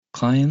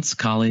Clients,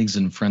 colleagues,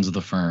 and friends of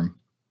the firm,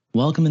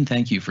 welcome and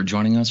thank you for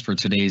joining us for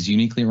today's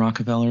Uniquely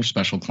Rockefeller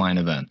special client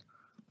event.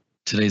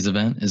 Today's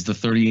event is the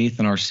 38th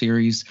in our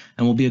series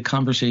and will be a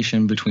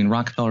conversation between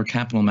Rockefeller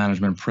Capital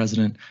Management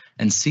President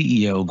and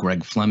CEO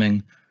Greg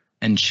Fleming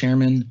and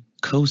Chairman,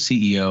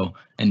 Co-CEO,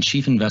 and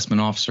Chief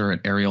Investment Officer at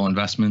Ariel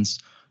Investments,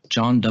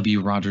 John W.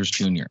 Rogers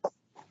Jr.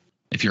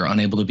 If you're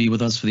unable to be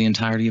with us for the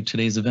entirety of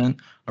today's event,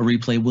 a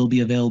replay will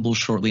be available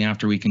shortly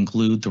after we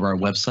conclude through our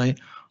website,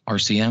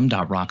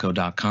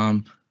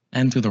 rcm.rocco.com,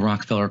 and through the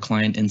Rockefeller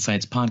Client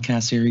Insights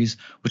podcast series,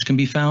 which can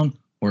be found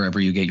wherever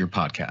you get your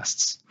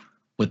podcasts.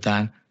 With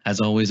that,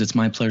 as always, it's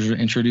my pleasure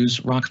to introduce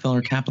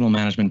Rockefeller Capital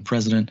Management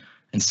President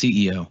and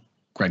CEO,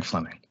 Greg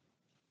Fleming.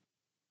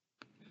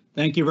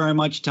 Thank you very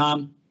much,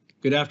 Tom.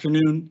 Good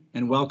afternoon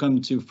and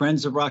welcome to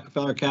Friends of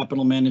Rockefeller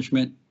Capital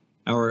Management,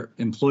 our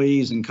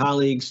employees and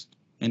colleagues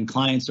and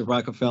clients of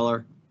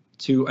Rockefeller,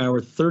 to our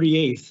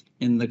 38th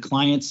in the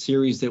client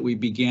series that we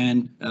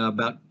began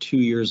about 2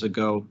 years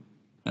ago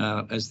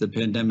as the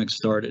pandemic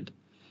started.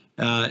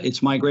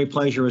 It's my great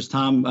pleasure, as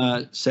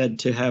Tom said,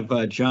 to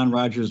have John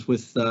Rogers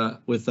with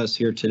us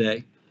here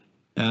today.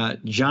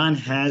 John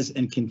has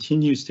and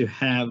continues to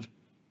have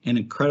an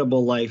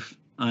incredible life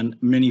on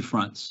many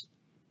fronts.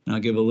 And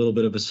I'll give a little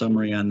bit of a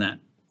summary on that.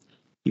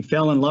 He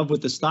fell in love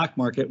with the stock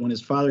market when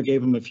his father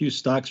gave him a few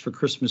stocks for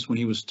Christmas when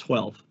he was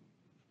 12.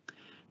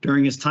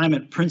 During his time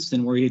at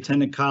Princeton, where he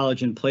attended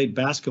college and played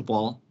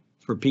basketball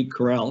for Pete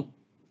Carell,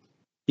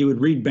 he would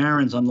read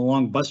Barron's on the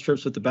long bus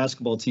trips with the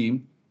basketball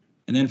team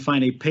and then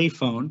find a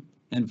payphone.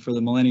 And for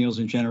the millennials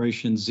and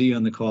Generation Z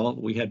on the call,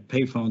 we had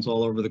payphones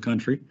all over the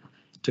country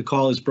to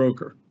call his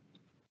broker.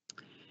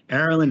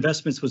 Ariel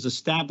Investments was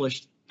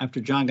established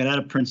after John got out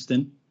of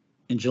Princeton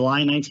in July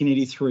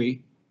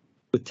 1983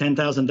 with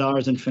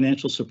 $10,000 in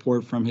financial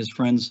support from his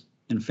friends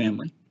and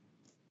family.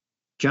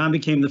 John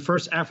became the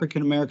first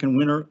African-American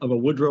winner of a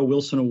Woodrow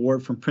Wilson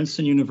Award from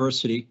Princeton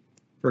University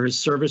for his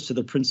service to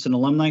the Princeton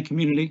alumni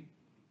community,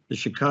 the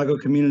Chicago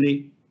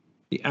community,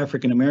 the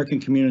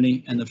African-American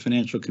community, and the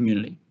financial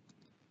community.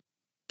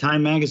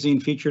 Time magazine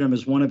featured him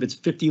as one of its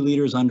 50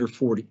 leaders under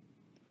 40.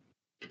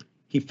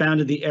 He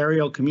founded the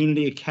Ariel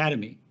Community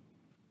Academy,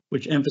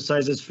 which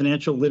emphasizes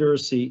financial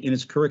literacy in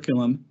its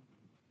curriculum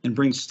and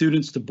brings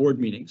students to board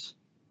meetings.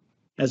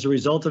 As a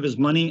result of his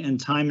money and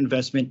time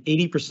investment,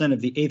 80% of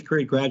the 8th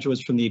grade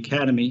graduates from the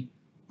Academy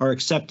are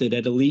accepted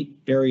at elite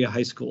area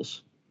high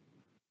schools.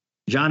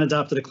 John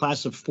adopted a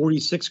class of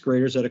 46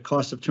 graders at a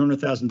cost of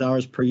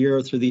 $200,000 per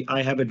year through the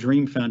I Have a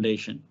Dream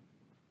Foundation.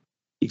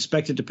 He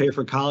expected to pay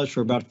for college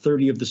for about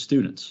 30 of the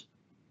students.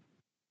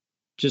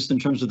 Just in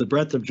terms of the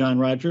breadth of John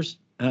Rogers,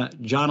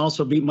 John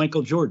also beat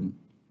Michael Jordan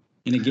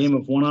in a game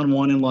of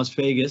one-on-one in Las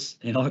Vegas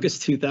in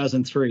August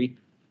 2003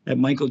 at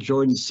Michael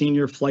Jordan's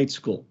senior flight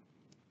school.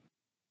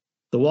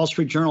 The Wall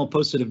Street Journal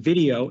posted a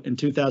video in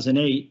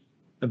 2008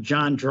 of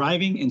John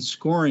driving and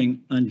scoring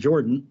on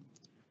Jordan,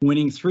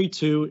 winning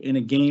 3-2 in a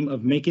game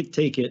of make it,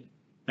 take it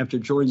after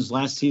Jordan's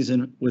last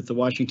season with the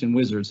Washington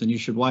Wizards. And you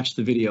should watch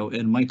the video,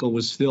 and Michael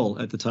was still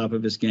at the top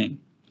of his game.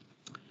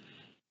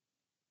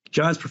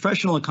 John's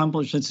professional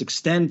accomplishments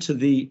extend to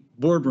the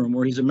boardroom,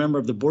 where he's a member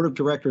of the board of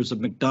directors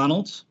of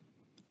McDonald's,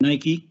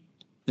 Nike,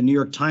 the New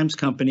York Times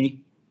Company,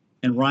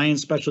 and Ryan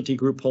Specialty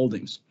Group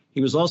Holdings. He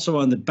was also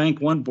on the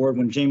Bank One board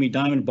when Jamie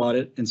Dimon bought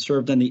it and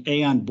served on the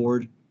Aon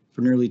board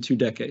for nearly 2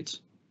 decades.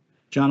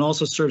 John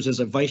also serves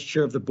as a vice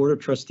chair of the Board of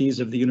Trustees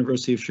of the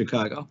University of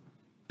Chicago.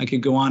 I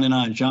could go on and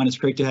on. John, it's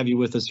great to have you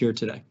with us here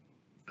today.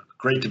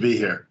 Great to be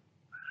here.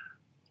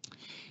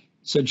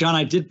 So, John,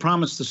 I did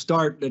promise to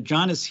start.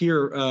 John is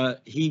here.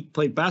 He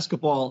played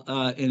basketball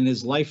and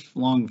is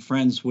lifelong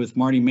friends with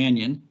Marty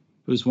Mannion,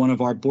 who's one of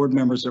our board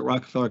members at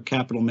Rockefeller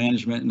Capital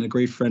Management and a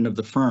great friend of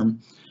the firm.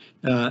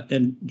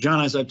 And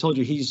John, as I've told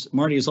you,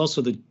 Marty is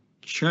also the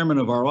chairman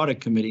of our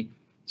audit committee.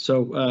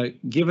 So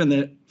given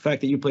the fact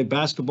that you played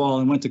basketball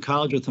and went to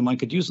college with him, I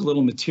could use a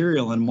little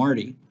material on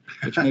Marty,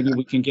 which maybe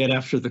we can get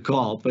after the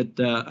call. But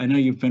I know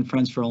you've been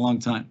friends for a long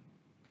time.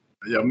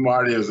 Yeah,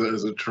 Marty is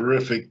a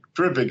terrific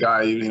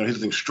guy. You know,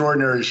 he's an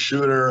extraordinary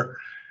shooter,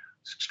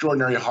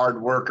 extraordinary hard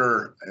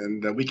worker,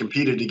 and we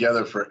competed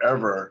together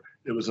forever.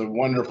 It was a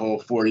wonderful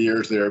 4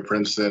 years there at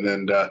Princeton,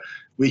 and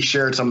we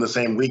shared some of the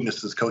same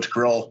weaknesses. Coach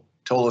Carell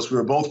told us we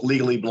were both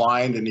legally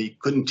blind and he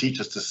couldn't teach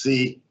us to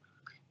see.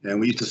 And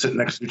we used to sit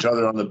next to each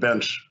other on the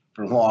bench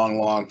for a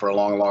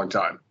long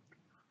time.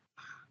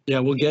 Yeah,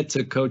 we'll get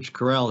to Coach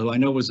Carell, who I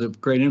know was a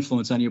great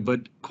influence on you,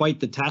 but quite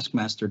the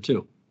taskmaster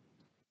too.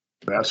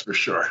 That's for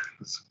sure.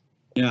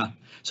 Yeah.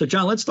 So,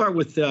 John, let's start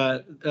with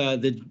the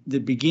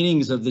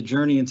beginnings of the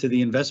journey into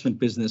the investment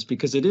business,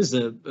 because it is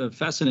a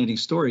fascinating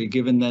story,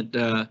 given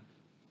that,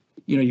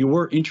 you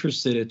were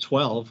interested at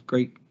 12.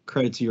 Great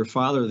credit to your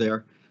father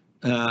there.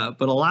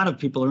 But a lot of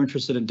people are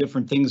interested in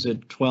different things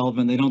at 12,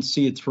 and they don't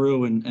see it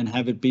through and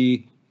have it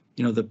be,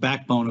 the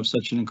backbone of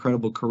such an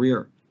incredible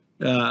career.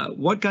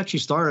 What got you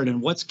started,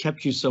 and what's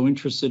kept you so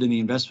interested in the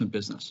investment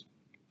business?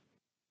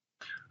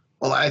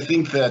 Well, I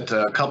think that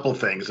a couple of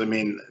things. I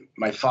mean,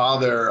 my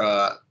father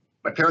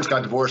my parents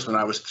got divorced when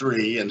I was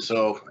 3, and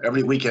so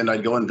every weekend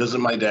I'd go and visit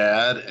my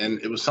dad, and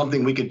it was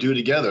something we could do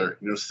together.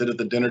 Sit at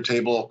the dinner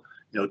table,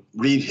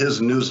 read his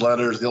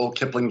newsletters, the old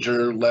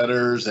Kiplinger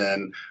letters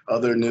and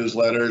other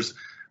newsletters.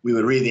 We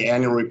would read the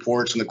annual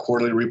reports and the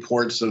quarterly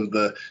reports of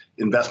the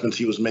investments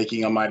he was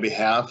making on my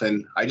behalf,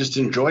 and I just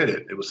enjoyed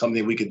it. It was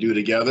something we could do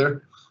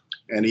together.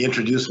 And he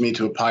introduced me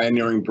to a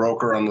pioneering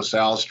broker on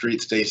LaSalle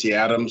Street, Stacy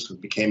Adams, who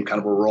became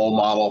kind of a role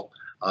model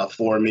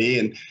for me.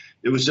 And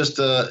it was just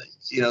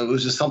it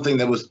was just something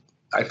that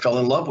I fell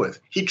in love with.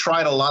 He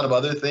tried a lot of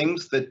other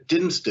things that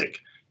didn't stick.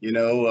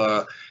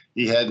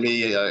 He had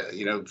me,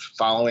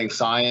 following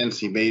science.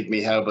 He made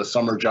me have a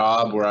summer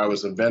job where I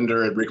was a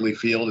vendor at Wrigley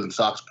Field in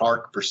Sox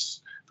Park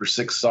for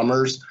 6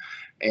 summers.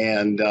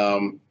 And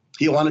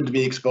he wanted to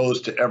be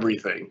exposed to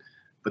everything.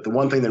 But the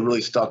one thing that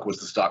really stuck was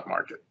the stock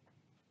market.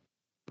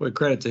 Boy,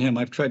 credit to him.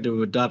 I've tried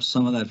to adopt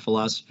some of that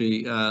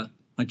philosophy.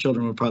 My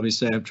children would probably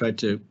say I've tried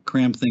to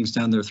cram things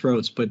down their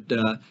throats, but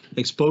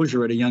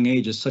exposure at a young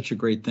age is such a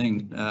great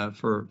thing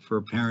for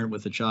a parent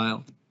with a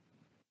child.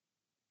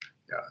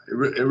 Yeah,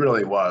 it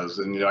really was.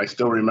 And, I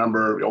still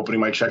remember opening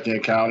my checking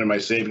account and my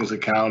savings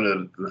account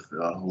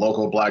at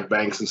local black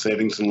banks and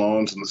savings and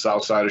loans in the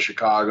south side of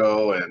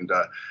Chicago. And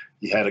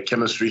he had a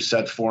chemistry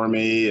set for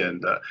me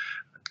and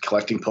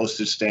collecting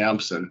postage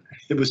stamps. And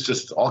it was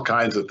just all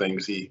kinds of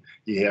things he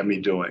had me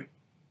doing.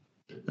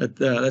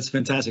 That's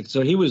fantastic.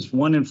 So he was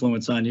one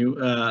influence on you.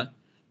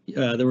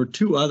 There were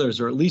 2 others,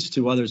 or at least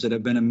 2 others, that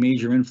have been a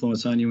major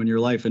influence on you in your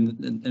life,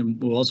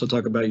 and we'll also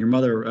talk about your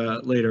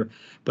mother later.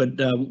 But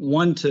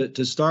one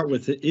to start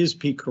with is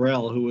Pete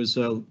Carrell, who was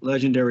a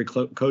legendary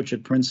coach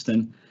at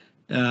Princeton.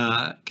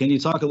 Can you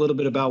talk a little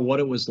bit about what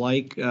it was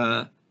like,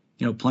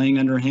 playing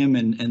under him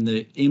and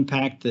the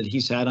impact that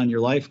he's had on your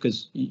life?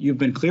 Because you've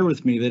been clear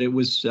with me that it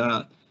was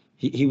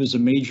he was a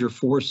major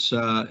force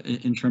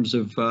in terms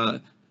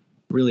of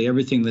really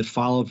everything that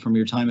followed from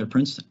your time at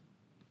Princeton.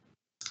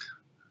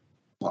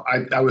 Well,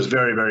 I was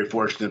very, very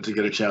fortunate to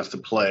get a chance to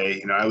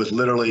play. I was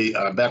literally,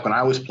 back when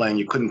I was playing,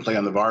 you couldn't play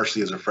on the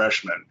varsity as a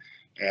freshman.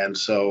 And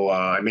so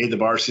I made the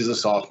varsity as a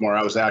sophomore.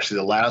 I was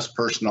actually the last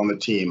person on the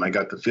team. I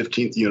got the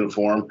 15th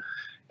uniform,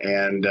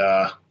 and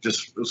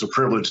just it was a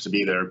privilege to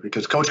be there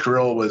because Coach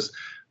Carrell was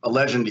a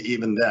legend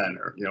even then.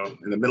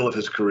 In the middle of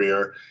his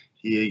career,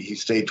 he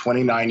stayed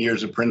 29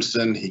 years at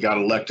Princeton. He got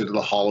elected to the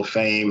Hall of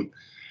Fame.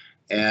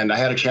 And I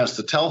had a chance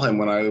to tell him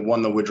when I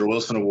won the Woodrow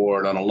Wilson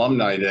Award on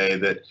Alumni Day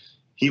that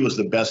he was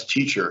the best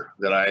teacher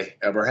that I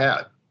ever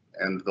had.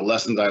 And the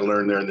lessons I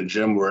learned there in the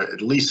gym were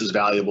at least as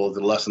valuable as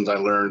the lessons I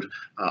learned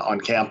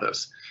on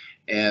campus.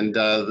 And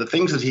the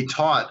things that he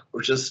taught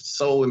were just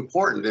so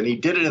important. And he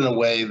did it in a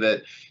way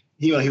that,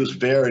 he was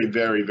very,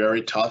 very,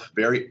 very tough,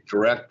 very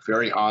direct,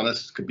 very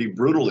honest, could be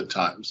brutal at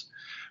times.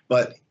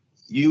 But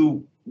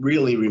you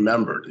really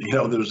remembered.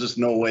 There was just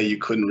no way you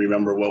couldn't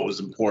remember what was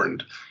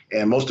important.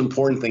 And most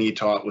important thing he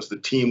taught was the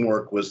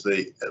teamwork was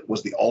the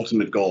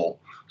ultimate goal.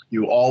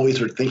 You always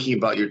were thinking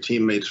about your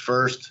teammates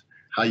first,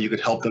 how you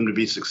could help them to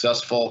be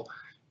successful.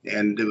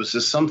 And it was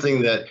just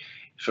something that,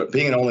 for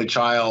being an only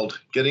child,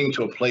 getting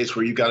to a place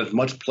where you got as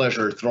much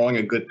pleasure throwing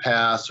a good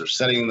pass or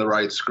setting the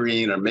right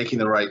screen or making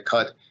the right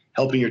cut,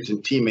 helping your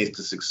teammates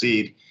to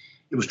succeed,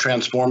 it was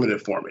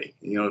transformative for me.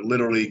 It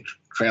literally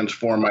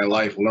transformed my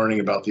life, learning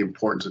about the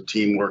importance of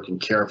teamwork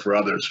and care for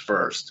others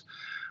first.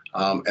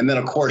 And then,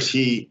 of course,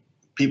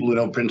 people who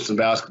know Princeton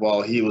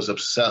basketball, he was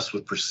obsessed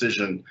with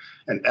precision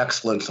and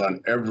excellence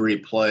on every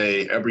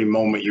play, every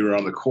moment you were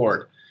on the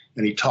court.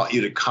 And he taught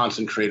you to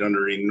concentrate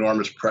under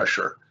enormous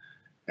pressure.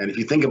 And if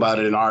you think about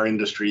it in our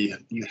industry,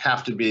 you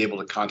have to be able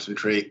to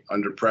concentrate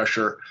under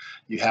pressure.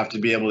 You have to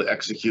be able to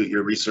execute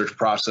your research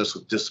process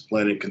with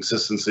discipline and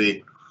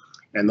consistency.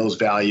 And those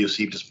values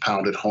he just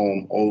pounded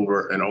home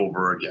over and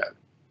over again.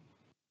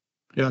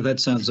 Yeah, that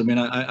sounds,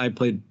 I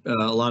played a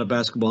lot of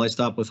basketball. I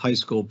stopped with high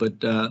school, but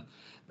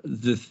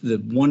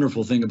the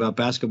wonderful thing about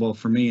basketball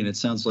for me, and it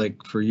sounds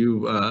like for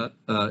you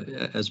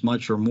as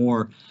much or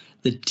more,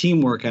 the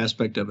teamwork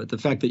aspect of it, the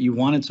fact that you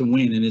wanted to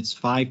win and it's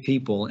 5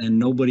 people and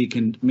nobody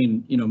can,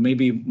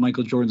 maybe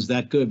Michael Jordan's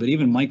that good, but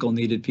even Michael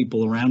needed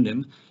people around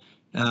him.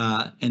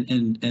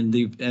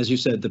 And as you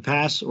said, the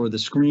pass or the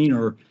screen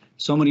or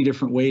so many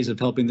different ways of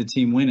helping the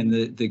team win, and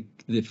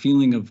the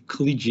feeling of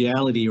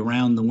collegiality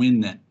around the win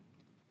then.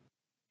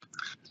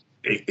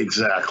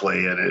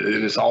 Exactly. And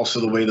it is also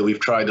the way that we've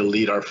tried to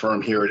lead our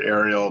firm here at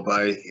Ariel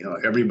by,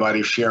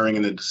 everybody sharing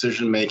in the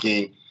decision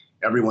making,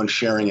 everyone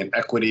sharing in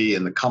equity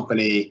in the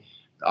company,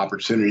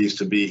 opportunities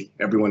to be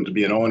everyone to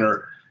be an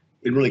owner.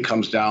 It really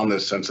comes down to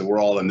this sense that we're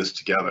all in this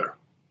together.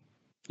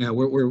 Yeah,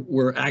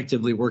 we're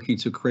actively working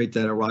to create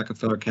that at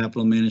Rockefeller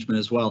Capital Management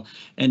as well.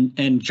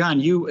 And John,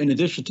 you, in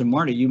addition to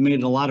Marty, you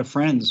made a lot of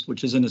friends,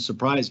 which isn't a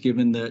surprise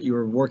given that you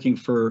were working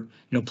for,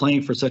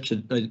 playing for such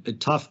a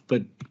tough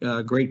but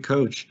great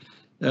coach.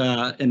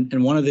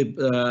 And one of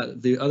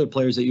the other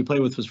players that you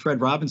played with was Fred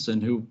Robinson,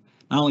 who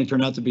not only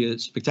turned out to be a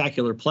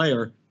spectacular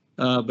player,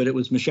 but it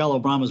was Michelle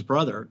Obama's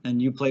brother,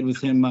 and you played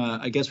with him,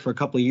 I guess, for a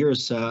couple of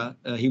years.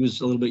 He was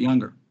a little bit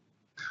younger.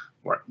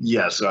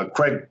 Yes,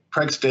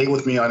 Craig stayed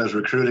with me on his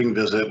recruiting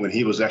visit when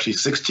he was actually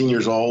 16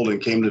 years old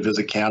and came to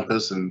visit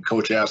campus, and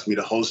Coach asked me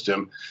to host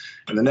him.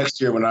 And the next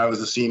year, when I was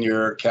the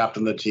senior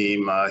captain of the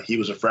team, he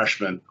was a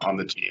freshman on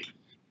the team,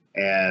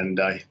 and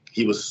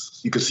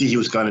you could see he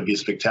was going to be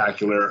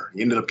spectacular.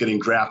 He ended up getting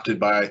drafted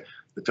by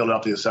the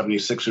Philadelphia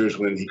 76ers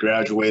when he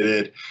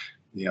graduated.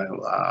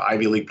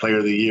 Ivy League Player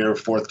of the Year,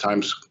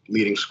 fourth-time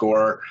leading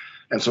scorer.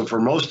 And so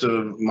for most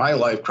of my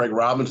life, Craig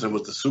Robinson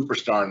was the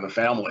superstar in the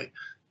family.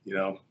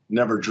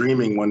 Never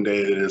dreaming one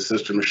day that his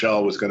sister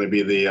Michelle was going to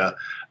be the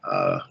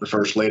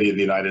first lady of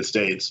the United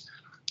States.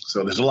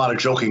 So there's a lot of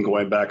joking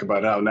going back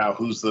about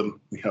who's the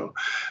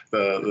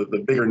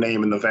bigger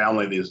name in the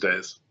family these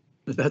days.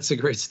 That's a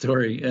great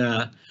story.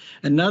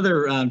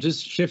 Another,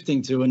 just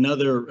shifting to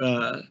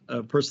another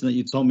person that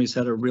you told me has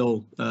had a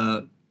real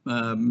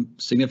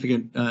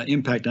significant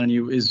impact on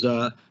you is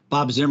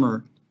Bob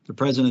Zimmer, the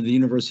president of the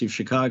University of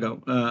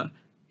Chicago.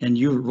 And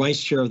you're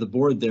vice chair of the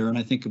board there, and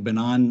I think have been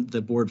on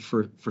the board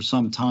for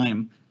some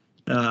time.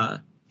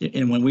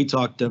 And when we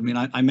talked,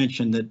 I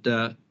mentioned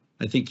that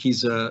I think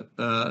he's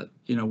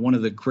one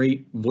of the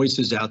great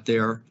voices out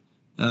there,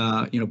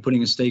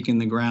 putting a stake in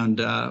the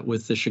ground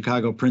with the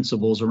Chicago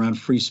principles around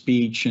free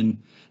speech.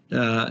 And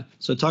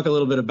so talk a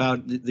little bit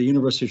about the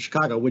University of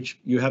Chicago, which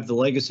you have the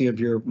legacy of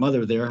your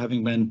mother there,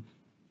 having been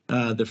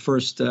the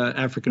first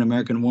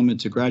African-American woman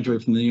to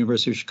graduate from the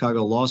University of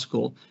Chicago Law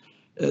School.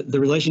 The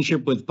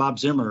relationship with Bob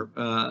Zimmer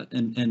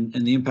and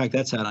the impact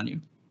that's had on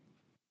you.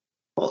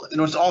 Well,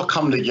 it's all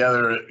come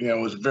together. It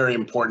was a very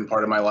important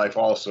part of my life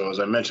also. As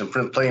I mentioned,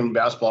 playing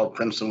basketball at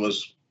Princeton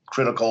was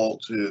critical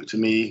to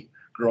me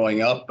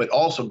growing up, but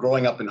also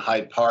growing up in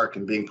Hyde Park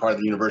and being part of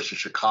the University of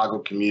Chicago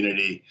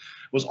community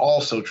was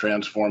also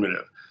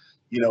transformative.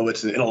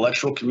 It's an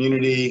intellectual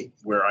community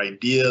where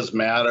ideas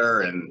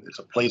matter, and it's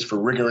a place for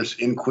rigorous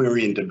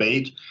inquiry and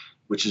debate,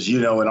 which is,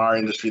 in our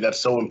industry, that's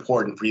so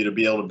important for you to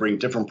be able to bring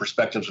different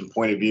perspectives and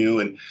point of view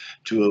and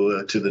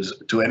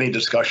to any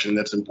discussion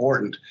that's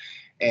important.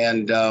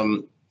 And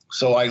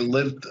so I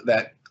lived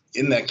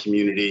in that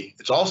community.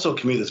 It's also a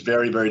community that's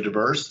very, very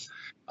diverse.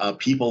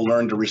 People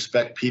learn to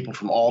respect people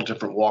from all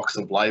different walks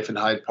of life in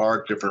Hyde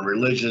Park, different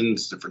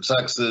religions, different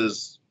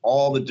sexes,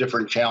 all the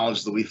different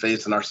challenges that we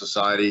face in our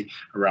society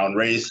around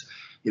race.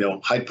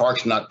 Hyde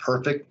Park's not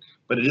perfect,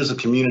 but it is a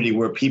community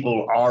where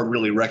people are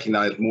really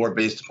recognized more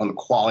based upon the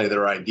quality of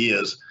their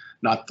ideas,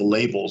 not the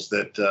labels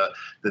that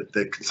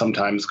can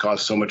sometimes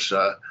cause so much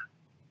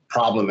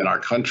problem in our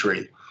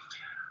country.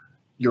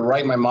 You're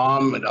right. My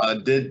mom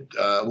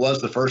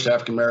was the first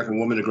African-American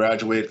woman to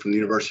graduate from the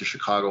University of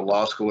Chicago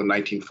Law School in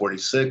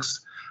 1946.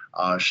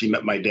 She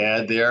met my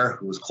dad there,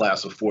 who was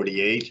class of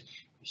 48.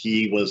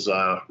 He was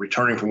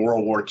returning from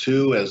World War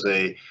II as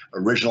a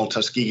original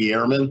Tuskegee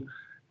Airman.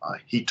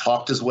 He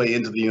talked his way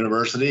into the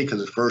university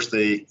because at first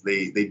they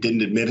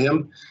didn't admit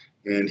him,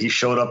 and he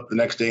showed up the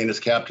next day in his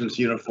captain's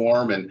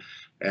uniform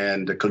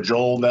and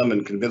cajoled them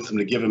and convinced them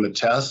to give him a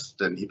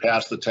test, and he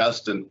passed the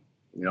test and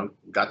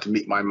got to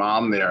meet my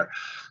mom there.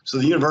 So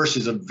the university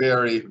is a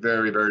very,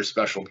 very, very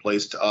special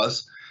place to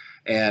us.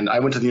 And I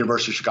went to the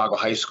University of Chicago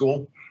High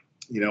School.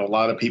 A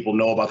lot of people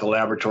know about the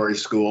laboratory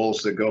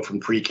schools that go from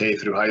pre-K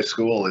through high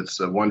school. It's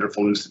a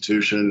wonderful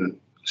institution,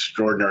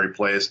 extraordinary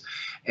place.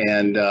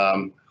 And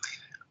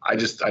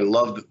I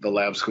loved the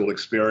lab school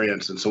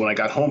experience. And so when I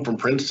got home from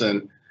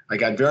Princeton, I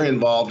got very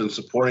involved in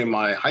supporting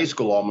my high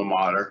school alma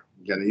mater,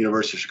 again, the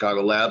University of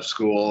Chicago Lab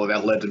School. And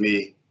that led to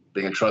me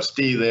being a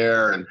trustee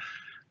there, and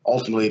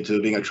ultimately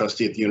to being a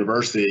trustee at the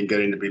university and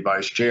getting to be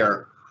vice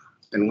chair.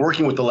 And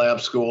working with the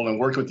lab school and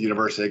working with the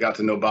university, I got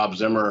to know Bob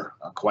Zimmer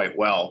quite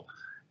well.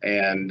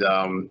 And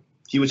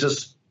he was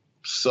just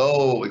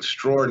so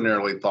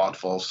extraordinarily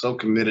thoughtful, so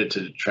committed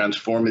to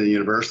transforming the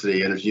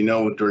university. And as you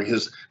know, during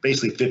his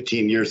basically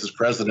 15 years as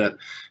president,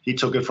 he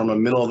took it from a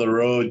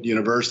middle-of-the-road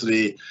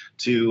university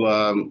to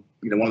one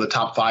of the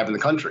top 5 in the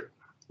country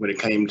when it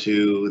came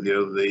to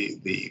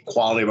the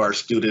quality of our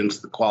students,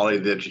 the quality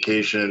of the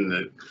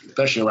education,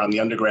 especially around the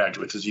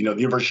undergraduates. As you know,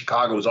 the University of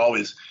Chicago was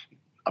always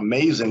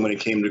amazing when it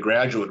came to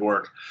graduate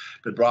work,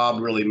 but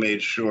Bob really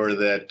made sure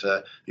that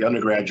the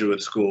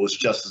undergraduate school was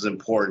just as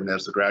important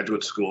as the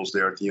graduate schools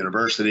there at the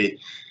university.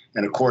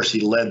 And of course,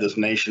 he led this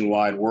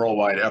nationwide,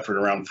 worldwide effort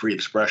around free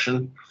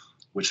expression,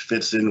 which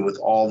fits in with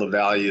all the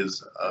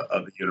values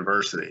of the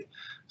university.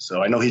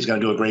 So I know he's going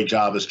to do a great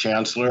job as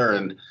chancellor,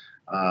 and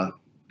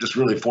just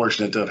really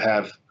fortunate to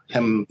have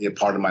him be a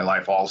part of my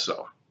life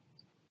also.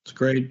 It's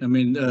great. I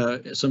mean,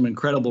 some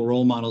incredible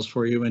role models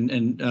for you,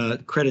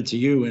 and credit to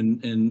you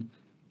in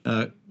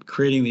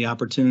creating the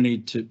opportunity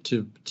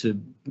to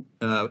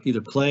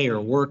either play or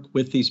work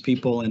with these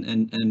people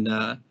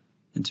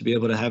and to be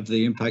able to have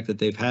the impact that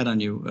they've had on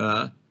you.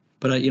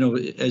 But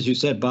as you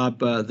said, Bob,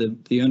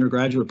 the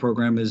undergraduate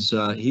program is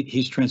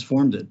he's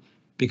transformed it.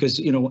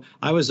 Because,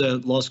 I was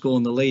at law school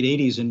in the late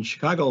 80s, and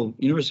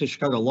University of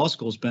Chicago Law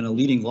School has been a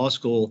leading law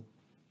school,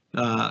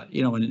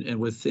 and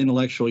with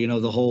intellectual,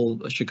 the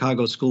whole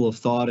Chicago School of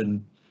Thought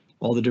and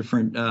all the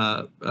different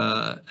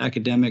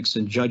academics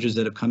and judges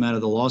that have come out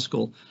of the law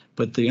school.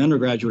 but the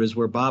undergraduate is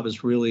where Bob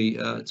is really,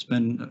 it's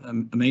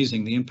been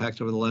amazing, the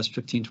impact over the last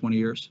 15, 20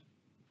 years.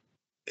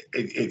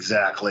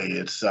 Exactly.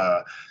 It's,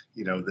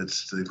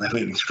 that's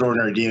an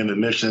extraordinary dean of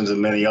admissions and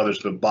many others,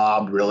 but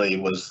Bob really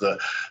was the,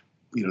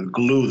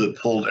 glue that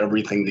pulled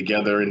everything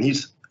together. And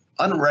he's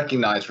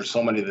unrecognized for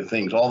so many of the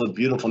things, all the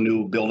beautiful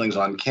new buildings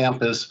on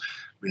campus.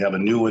 We have a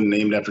new one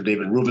named after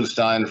David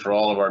Rubenstein for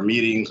all of our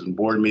meetings and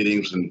board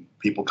meetings, and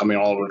people coming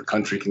all over the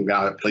country can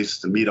now have places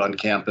to meet on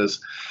campus.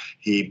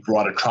 He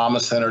brought a trauma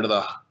center to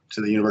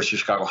the University of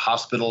Chicago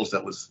hospitals.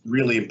 That was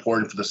really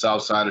important for the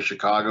South Side of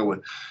Chicago.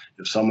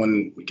 If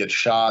someone gets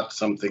shot,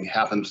 something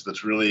happens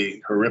that's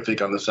really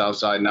horrific on the South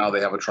Side, now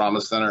they have a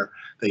trauma center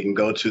they can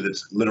go to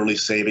that's literally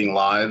saving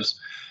lives.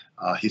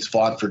 He's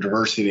fought for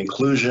diversity and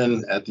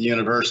inclusion at the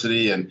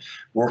university and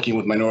working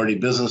with minority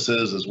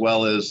businesses, as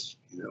well as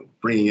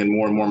bringing in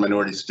more and more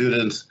minority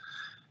students.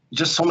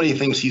 Just so many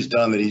things he's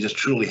done that he just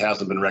truly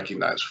hasn't been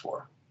recognized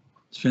for.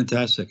 It's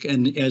fantastic.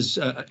 And as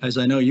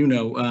I know,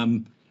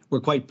 we're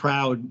quite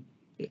proud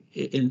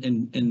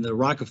in the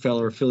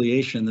Rockefeller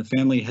affiliation. The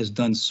family has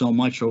done so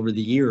much over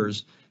the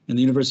years. In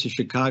the University of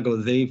Chicago,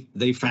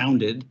 they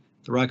founded,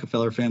 the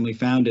Rockefeller family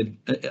founded,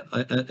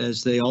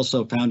 as they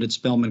also founded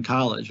Spelman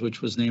College,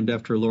 which was named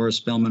after Laura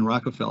Spelman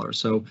Rockefeller.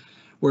 So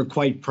we're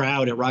quite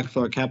proud at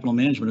Rockefeller Capital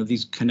Management of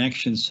these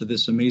connections to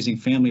this amazing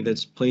family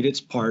that's played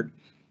its part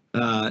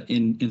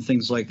in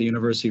things like the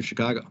University of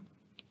Chicago.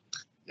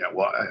 Yeah,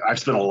 well, I've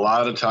spent a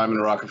lot of time in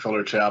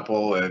Rockefeller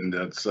Chapel, and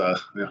that's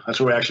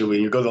where actually,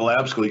 when you go to the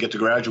lab school, you get to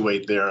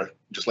graduate there,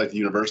 just like the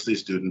university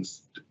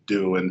students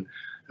do. And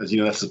as you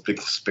know, that's a big,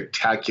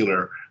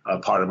 spectacular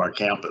part of our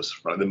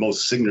campus. Right? The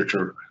most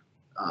signature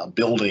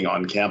building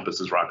on campus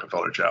is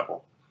Rockefeller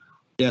Chapel.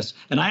 Yes,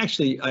 and I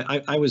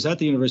was at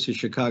the University of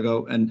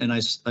Chicago, and I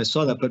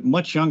saw that, but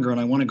much younger, and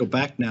I want to go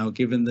back now,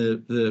 given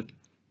the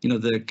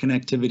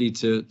connectivity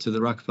to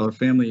the Rockefeller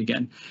family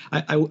again.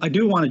 I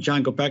do want to,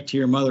 John, go back to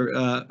your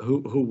mother,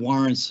 who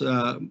warrants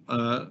a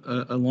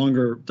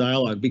longer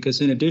dialogue,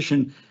 because in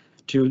addition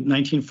to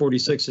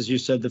 1946, as you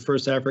said, the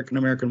first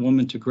African-American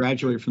woman to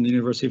graduate from the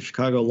University of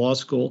Chicago Law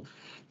School,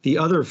 the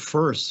other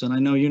firsts, and I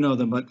know you know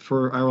them, but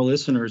for our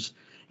listeners,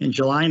 in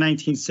July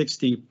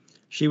 1960,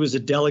 she was a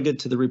delegate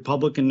to the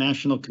Republican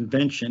National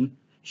Convention.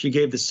 She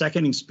gave the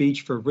seconding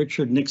speech for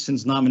Richard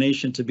Nixon's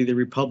nomination to be the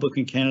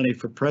Republican candidate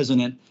for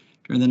president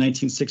during the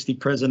 1960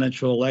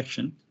 presidential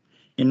election.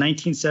 In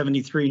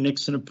 1973,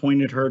 Nixon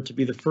appointed her to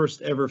be the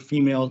first ever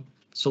female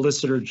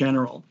Solicitor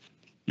General.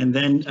 And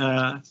then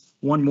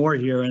one more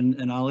here,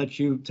 and I'll let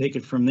you take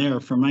it from there.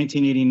 From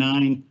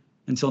 1989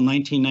 until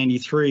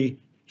 1993,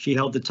 she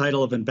held the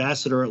title of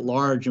Ambassador at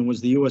Large and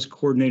was the U.S.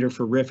 Coordinator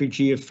for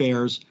Refugee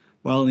Affairs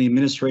while in the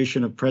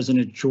administration of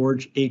President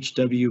George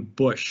H.W.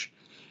 Bush.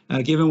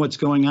 Given what's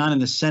going on in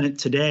the Senate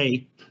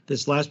today,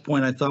 this last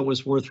point I thought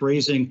was worth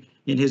raising.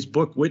 In his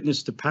book,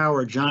 Witness to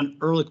Power, John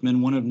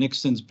Ehrlichman, one of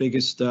Nixon's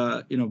biggest,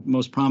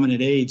 most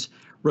prominent aides,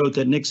 wrote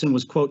that Nixon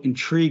was, quote,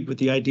 intrigued with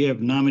the idea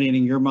of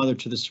nominating your mother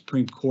to the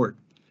Supreme Court.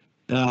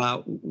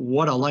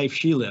 What a life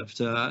she lived,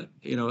 and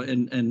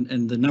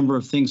the number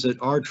of things that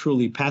are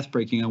truly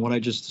path-breaking on what I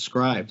just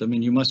described. I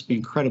mean, you must be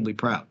incredibly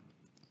proud.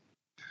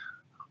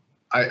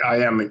 I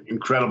am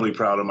incredibly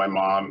proud of my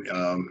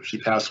mom. She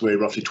passed away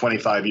roughly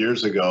 25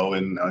 years ago,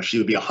 and she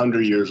would be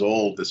 100 years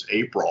old this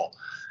April.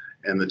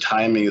 And the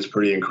timing is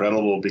pretty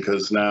incredible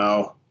because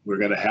now we're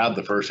going to have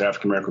the first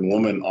African-American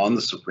woman on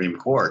the Supreme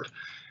Court.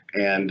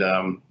 And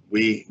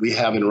we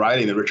have in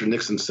writing that Richard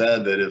Nixon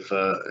said that if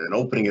an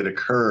opening had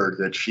occurred,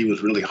 that she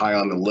was really high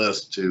on the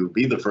list to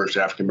be the first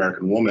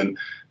African-American woman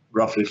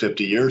roughly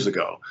 50 years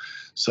ago.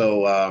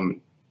 So,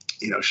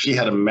 she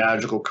had a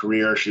magical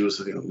career. She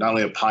was not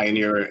only a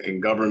pioneer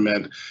in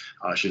government,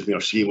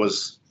 she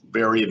was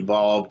very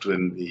involved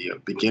in the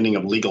beginning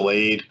of legal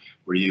aid,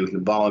 where you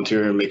can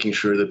volunteer in making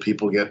sure that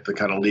people get the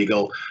kind of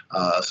legal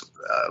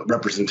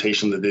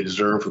representation that they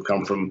deserve who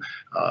come from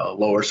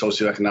lower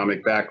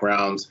socioeconomic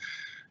backgrounds.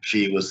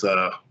 She was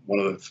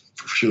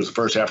she was the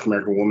first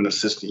African-American woman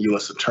assistant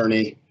U.S.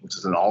 attorney, which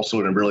is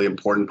also a really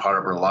important part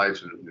of her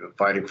life, and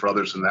fighting for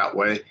others in that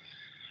way.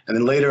 And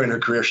then later in her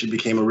career, she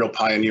became a real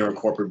pioneer in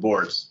corporate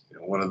boards.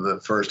 One of the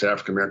first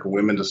African-American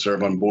women to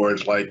serve on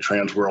boards like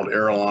Trans World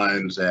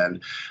Airlines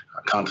and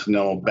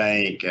Continental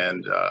Bank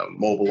and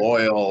Mobil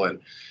Oil. And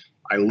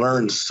I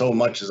learned so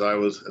much as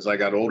I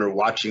got older,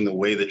 watching the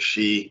way that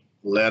she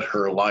led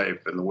her life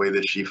and the way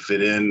that she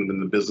fit in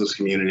the business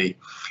community.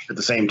 At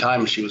the same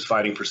time, she was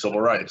fighting for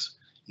civil rights.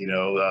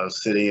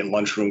 Sitting in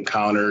lunchroom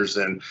counters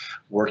and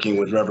working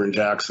with Reverend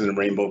Jackson and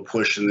Rainbow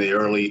Push in the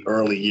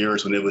early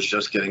years when it was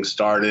just getting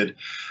started.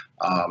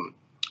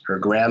 Her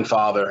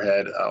grandfather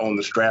had owned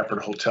the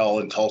Stratford Hotel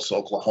in Tulsa,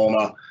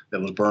 Oklahoma,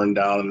 that was burned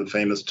down in the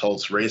famous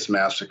Tulsa Race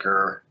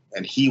Massacre,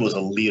 and he was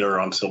a leader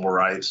on civil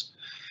rights.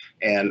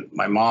 And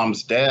my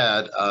mom's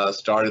dad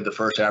started the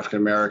first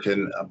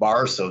African-American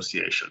Bar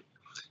Association.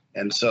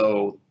 And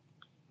so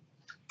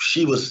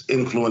she was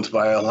influenced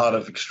by a lot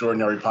of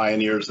extraordinary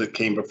pioneers that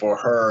came before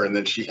her, and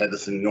then she had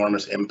this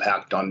enormous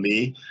impact on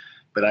me.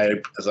 But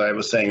as I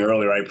was saying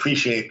earlier, I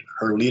appreciate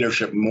her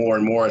leadership more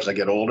and more as I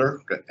get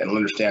older, and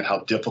understand how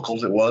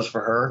difficult it was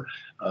for her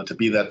to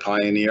be that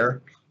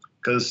pioneer.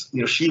 Because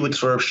she would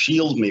sort of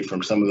shield me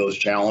from some of those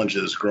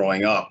challenges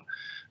growing up.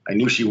 I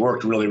knew she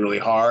worked really, really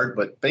hard,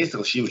 but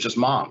basically she was just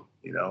mom,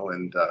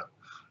 and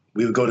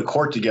we would go to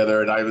court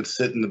together, and I would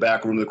sit in the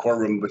back room of the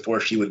courtroom before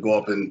she would go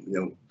up and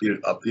be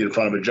in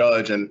front of a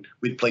judge, and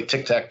we'd play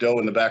tic-tac-toe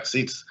in the back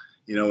seats,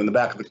 in the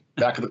back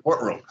of the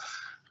courtroom,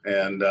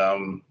 and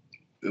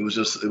it was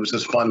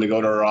just fun to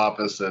go to her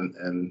office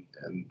and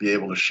be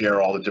able to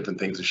share all the different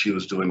things that she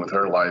was doing with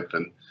her life,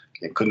 and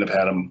couldn't have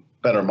had a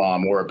better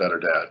mom or a better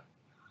dad.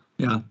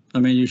 Yeah, I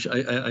mean,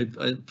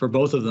 I for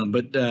both of them.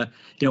 But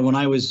when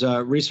I was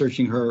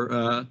researching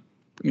her,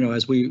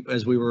 as we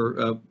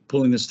were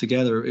pulling this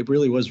together, it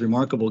really was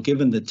remarkable,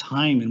 given the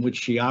time in which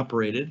she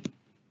operated.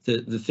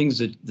 The things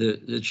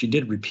that she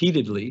did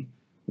repeatedly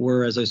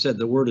were, as I said,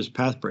 the word is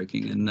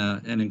pathbreaking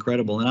and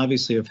incredible, and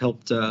obviously have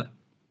helped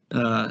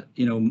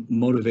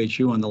motivate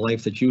you on the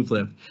life that you've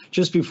lived.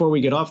 Just before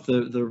we get off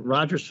the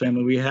Rogers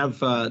family, we have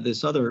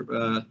this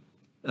other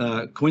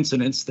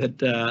coincidence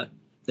that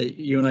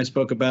you and I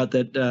spoke about,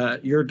 that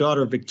your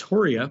daughter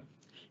Victoria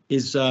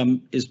is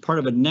part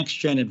of a Next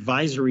Gen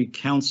Advisory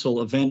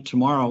Council event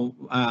tomorrow.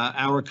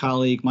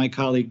 My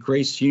colleague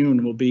Grace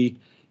Yoon will be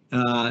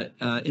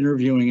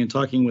interviewing and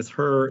talking with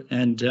her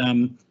and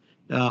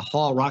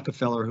Hall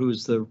Rockefeller,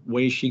 who's the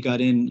way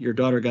your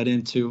daughter got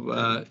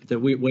into the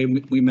way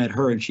we met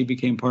her, and she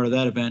became part of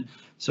that event.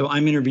 So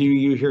I'm interviewing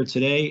you here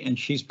today, and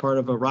she's part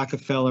of a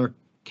Rockefeller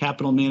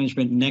Capital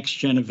Management Next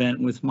Gen event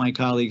with my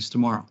colleagues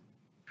tomorrow.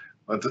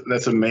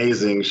 That's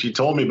amazing. She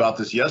told me about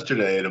this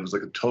yesterday, and it was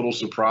like a total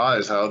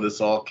surprise how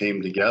this all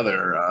came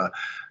together.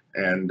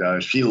 And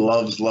she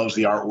loves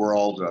the art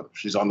world.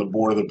 She's on the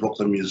board of the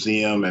Brooklyn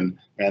Museum, and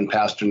Ann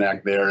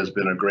Pasternak there has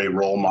been a great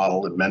role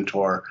model and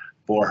mentor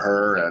for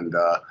her. And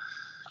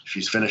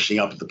she's finishing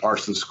up at the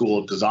Parsons School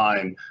of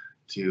Design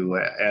to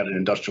add an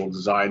industrial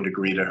design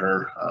degree to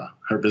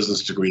her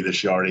business degree that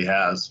she already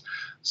has.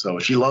 So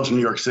she loves New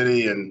York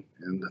City, and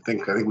I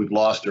think we've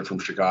lost her from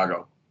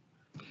Chicago.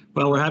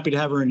 Well, we're happy to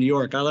have her in New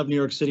York. I love New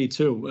York City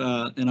too,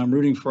 and I'm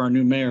rooting for our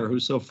new mayor, who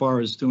so far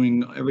is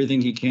doing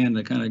everything he can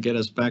to kind of get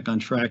us back on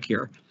track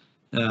here.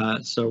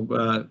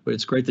 So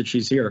it's great that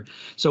she's here.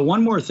 So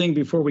one more thing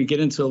before we get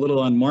into a little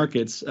on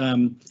markets,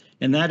 and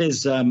that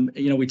is,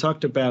 we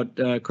talked about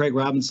Craig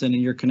Robinson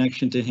and your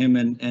connection to him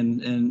and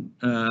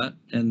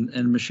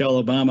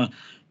Michelle Obama.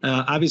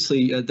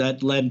 Obviously,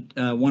 that led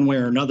one way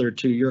or another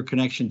to your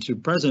connection to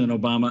President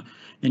Obama,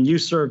 and you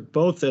served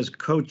both as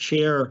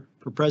co-chair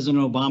for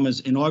President Obama's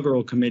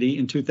inaugural committee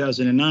in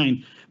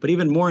 2009. But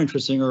even more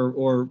interesting,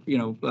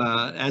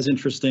 as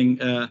interesting,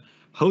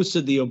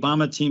 hosted the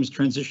Obama team's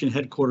transition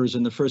headquarters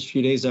in the first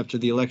few days after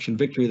the election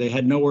victory. They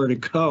had nowhere to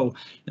go,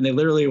 and they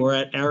literally were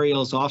at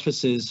Ariel's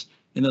offices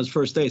in those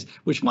first days,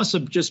 which must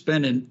have just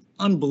been an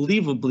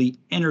unbelievably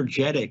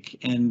energetic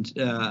and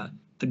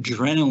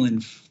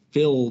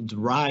adrenaline-filled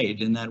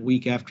ride in that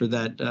week after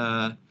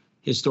that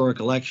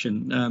historic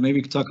election. Maybe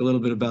you could talk a little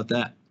bit about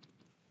that.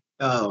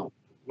 Oh.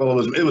 Well,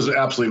 it was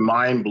absolutely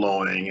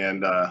mind-blowing,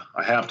 and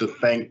I have to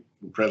thank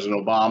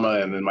President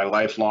Obama and then my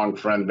lifelong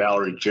friend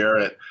Valerie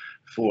Jarrett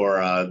for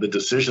the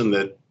decision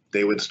that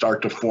they would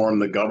start to form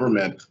the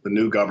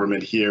new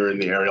government here in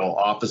the Ariel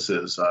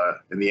offices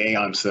in the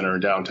Aon Center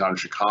in downtown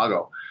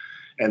Chicago.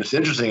 And it's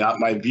interesting,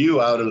 my view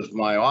out of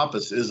my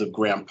office is of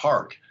Grant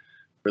Park,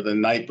 where the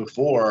night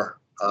before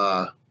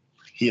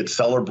he had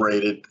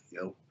celebrated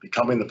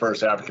becoming the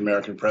first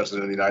African-American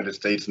president of the United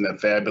States in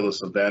that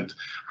fabulous event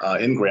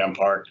in Grant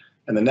Park.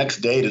 And the next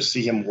day to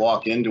see him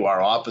walk into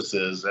our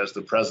offices as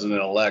the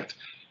president-elect,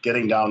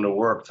 getting down to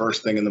work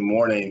first thing in the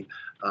morning,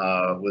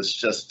 was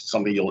just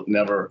something you'll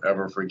never,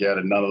 ever forget.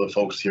 And none of the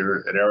folks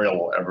here at Ariel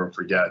will ever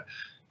forget.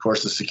 Of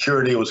course, the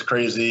security was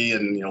crazy,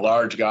 and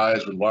large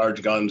guys with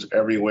large guns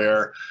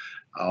everywhere.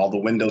 All the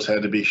windows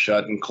had to be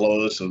shut and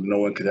closed so no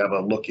one could have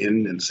a look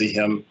in and see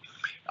him.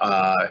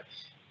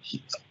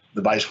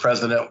 The Vice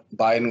President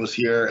Biden was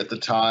here at the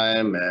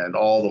time, and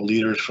all the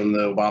leaders from the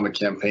Obama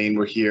campaign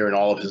were here, and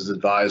all of his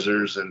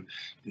advisors. And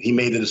he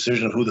made the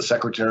decision of who the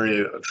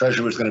Secretary of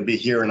Treasury was going to be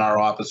here in our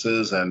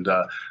offices, and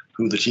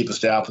who the Chief of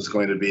Staff was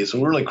going to be. So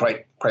we're really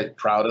quite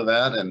proud of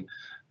that. And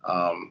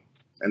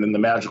then the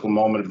magical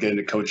moment of getting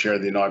to co-chair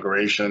the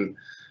inauguration,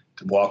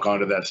 to walk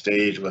onto that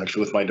stage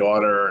with my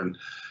daughter, and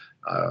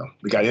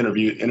we got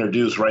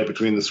introduced right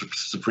between the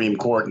Supreme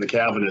Court and the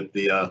cabinet.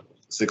 The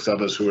 6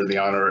 of us who were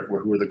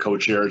the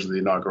co-chairs of the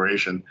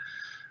inauguration.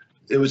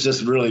 It was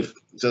just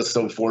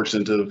so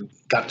fortunate to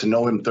have got to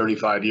know him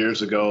 35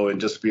 years ago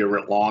and just be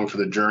along for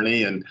the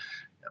journey and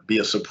be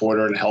a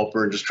supporter and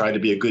helper and just try to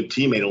be a good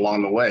teammate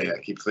along the way.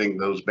 I keep thinking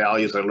those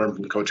values I learned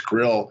from Coach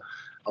Krill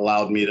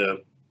allowed me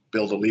to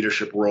build a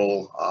leadership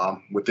role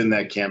within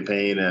that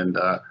campaign and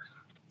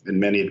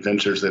in many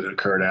adventures that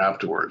occurred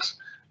afterwards.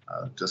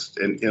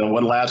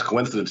 One last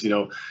coincidence,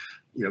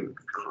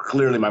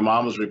 clearly my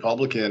mom was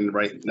Republican.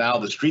 Right now,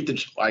 the street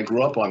that I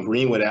grew up on,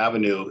 Greenwood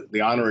Avenue,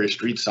 the honorary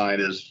street sign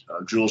is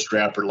Jules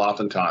Stratford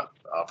L'Enfant,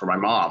 for my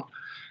mom.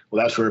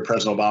 Well, that's where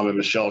President Obama and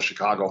Michelle's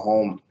Chicago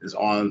home is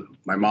on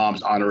my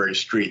mom's honorary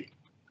street.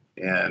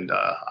 And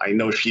I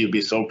know she'd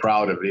be so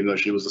proud of it, even though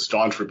she was a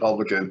staunch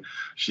Republican.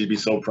 She'd be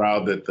so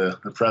proud that the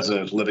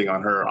president is living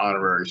on her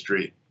honorary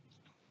street.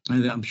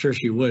 I'm sure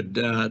she would.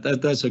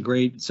 That's a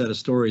great set of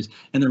stories.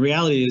 And the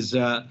reality is,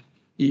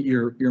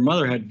 your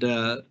mother had,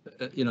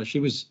 she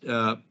was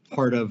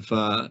part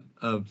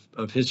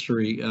of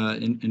history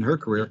in her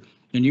career,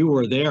 and you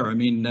were there. I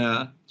mean,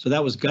 so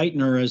that was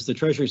Geithner as the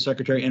Treasury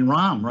Secretary and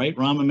Rahm, right?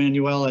 Rahm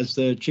Emanuel as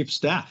the Chief of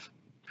Staff.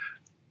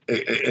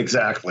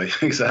 Exactly.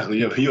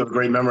 You have a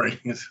great memory.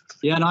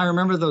 Yeah, and I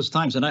remember those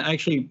times. And I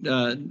actually,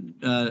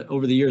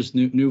 over the years,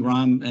 knew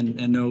Rahm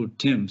and know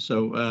Tim.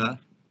 So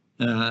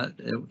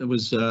it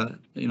was,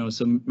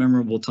 it's a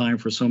memorable time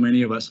for so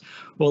many of us.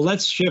 Well,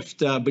 let's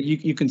shift. But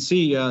you can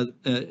see,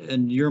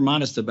 and you're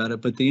modest about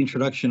it, but the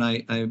introduction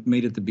I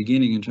made at the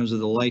beginning in terms of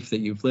the life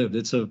that you've lived,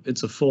 it's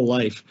a full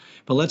life.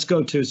 But let's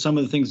go to some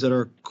of the things that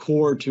are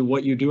core to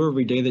what you do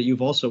every day that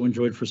you've also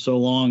enjoyed for so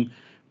long,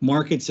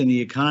 markets and the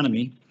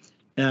economy.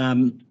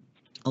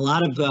 A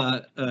lot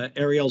of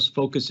Ariel's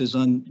focus is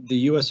on the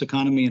U.S.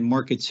 economy and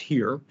markets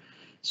here.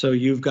 So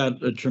you've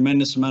got a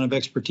tremendous amount of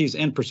expertise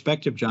and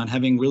perspective, John,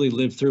 having really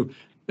lived through.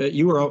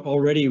 You were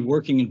already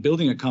working and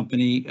building a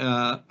company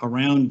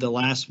around the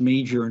last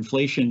major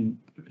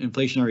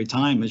inflationary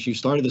time as you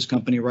started this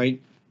company,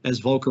 right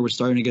as Volcker was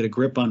starting to get a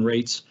grip on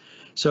rates.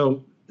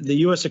 So the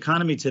U.S.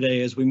 economy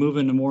today, as we move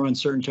into more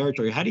uncertain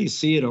territory, how do you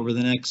see it over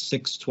the next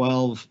 6,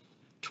 12,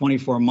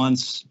 24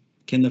 months?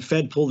 Can the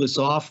Fed pull this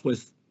off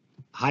with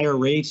higher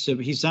rates?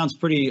 He sounds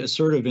pretty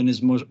assertive in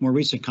his more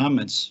recent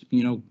comments.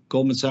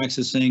 Goldman Sachs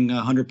is saying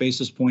 100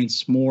 basis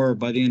points more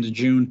by the end of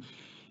June.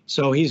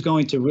 So he's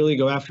going to really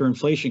go after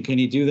inflation. Can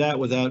he do that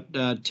without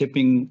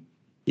tipping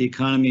the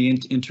economy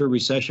into a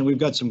recession? We've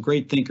got some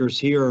great thinkers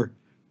here,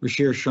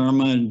 Rashir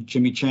Sharma and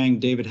Jimmy Chang,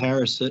 David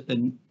Harris,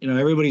 and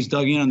everybody's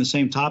dug in on the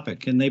same topic.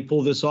 Can they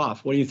pull this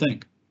off? What do you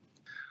think?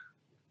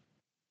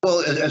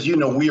 Well, as you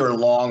know, we are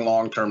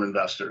long-term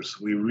investors.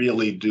 We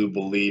really do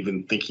believe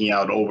in thinking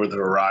out over the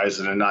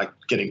horizon and not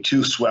getting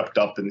too swept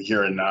up in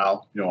here and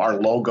now.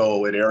 Our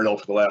logo at Ariel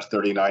for the last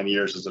 39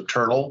 years is a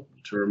turtle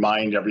to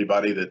remind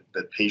everybody that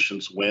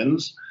patience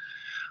wins.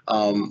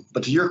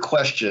 But to your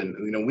question,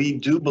 we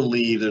do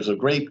believe there's a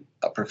great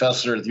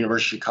professor at the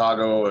University of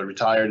Chicago,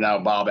 retired now,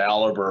 Bob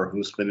Aliber,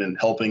 who's been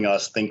helping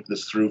us think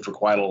this through for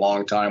quite a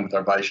long time with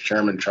our vice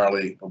chairman,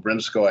 Charlie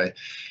Obrinskoy.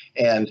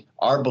 And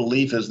our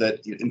belief is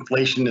that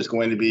inflation is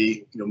going to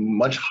be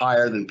much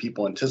higher than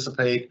people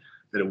anticipate,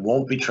 that it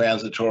won't be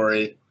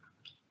transitory,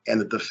 and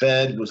that the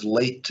Fed was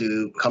late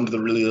to come to the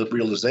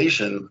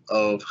realization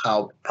of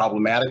how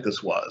problematic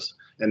this was.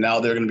 And now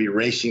they're going to be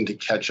racing to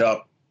catch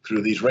up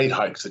through these rate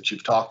hikes that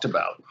you've talked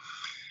about.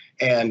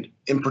 And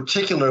in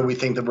particular, we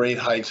think the rate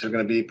hikes are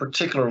going to be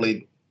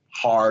particularly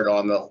hard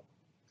on the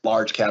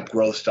large cap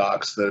growth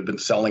stocks that have been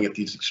selling at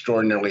these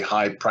extraordinarily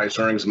high price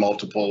earnings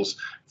multiples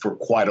for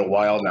quite a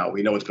while now.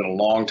 We know it's been a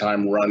long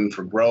time run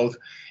for growth,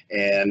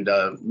 and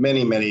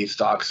many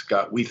stocks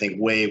got, we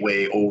think,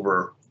 way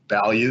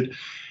overvalued.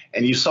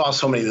 And you saw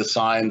so many of the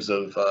signs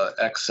of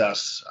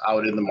excess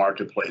out in the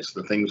marketplace,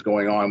 the things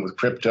going on with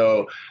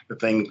crypto, the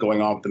things going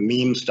on with the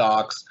meme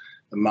stocks,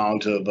 the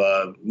amount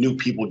of new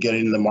people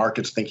getting into the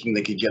markets thinking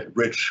they could get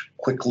rich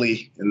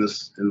quickly in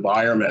this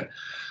environment.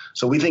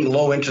 So we think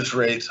higher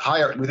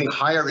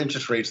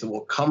interest rates that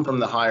will come from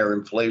the higher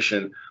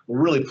inflation will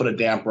really put a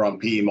damper on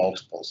PE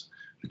multiples,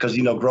 because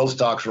growth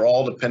stocks are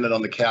all dependent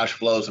on the cash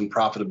flows and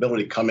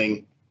profitability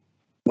coming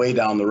way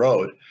down the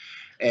road.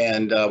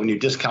 And when you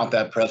discount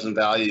that present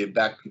value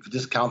back, if you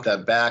discount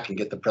that back and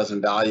get the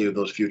present value of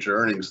those future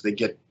earnings, they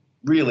get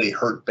really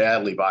hurt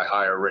badly by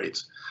higher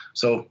rates.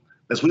 So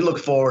as we look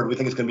forward, we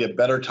think it's going to be a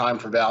better time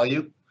for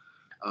value.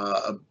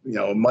 A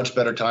much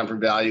better time for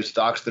value.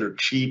 Stocks that are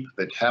cheap,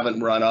 that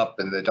haven't run up,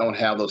 and that don't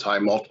have those high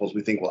multiples,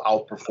 we think will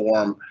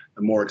outperform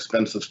the more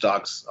expensive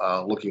stocks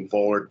looking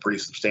forward pretty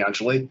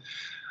substantially.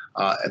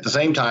 At the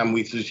same time,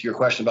 to your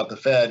question about the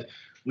Fed,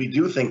 we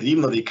do think that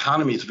even though the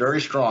economy is very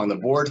strong, the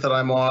boards that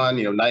I'm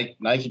on,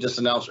 Nike just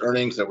announced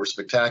earnings that were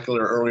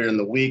spectacular earlier in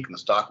the week, and the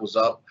stock was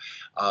up.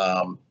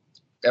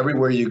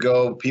 Everywhere you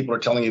go, people are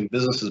telling you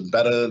business is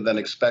better than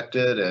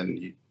expected, and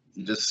you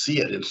just see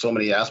it in so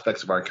many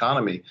aspects of our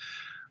economy.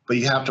 But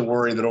you have to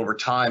worry that over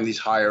time, these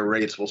higher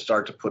rates will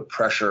start to put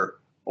pressure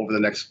over the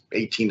next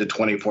 18 to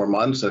 24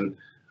 months. And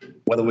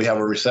whether we have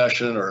a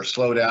recession or a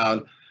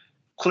slowdown,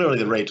 clearly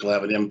the rates will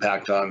have an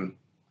impact on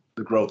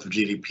the growth of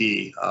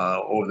GDP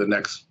over the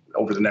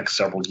next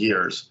several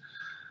years.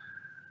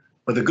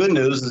 But the good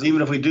news is,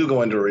 even if we do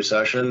go into a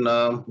recession,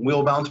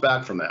 we'll bounce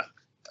back from that.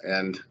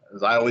 And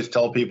as I always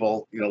tell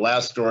people,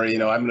 last story,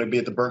 I'm going to be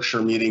at the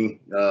Berkshire meeting,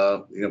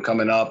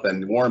 coming up,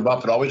 and Warren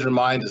Buffett always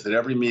reminds us at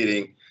every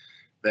meeting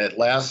that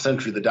last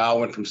century, the Dow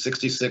went from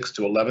 66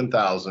 to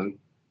 11,000,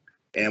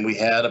 and we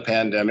had a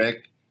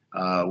pandemic.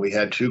 We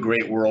had 2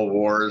 great world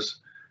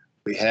wars.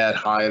 We had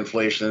high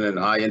inflation and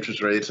high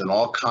interest rates and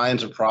all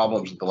kinds of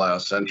problems in the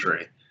last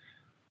century.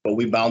 but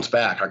we bounce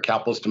back. Our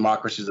capitalist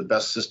democracy is the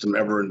best system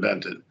ever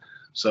invented.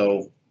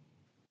 So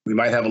we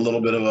might have a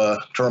little bit of a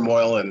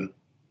turmoil and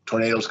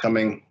tornadoes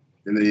coming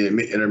in the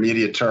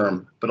intermediate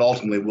term, but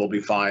ultimately we'll be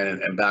fine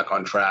and back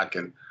on track.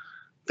 And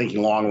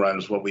thinking long run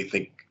is what we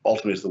think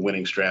ultimately is the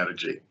winning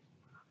strategy.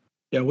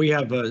 Yeah, we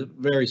have a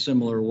very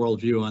similar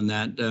worldview on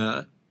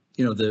that.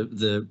 You know,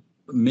 the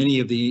many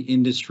of the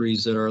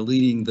industries that are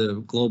leading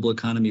the global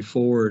economy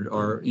forward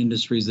are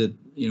industries that,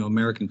 you know,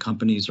 American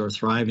companies are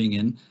thriving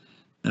in.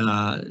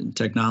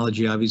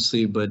 Technology,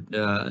 obviously, but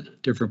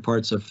different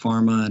parts of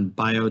pharma and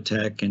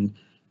biotech.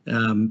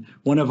 And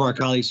one of our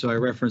colleagues, who I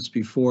referenced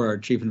before, our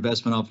chief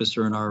investment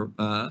officer in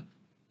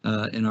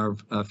our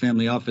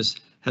family office,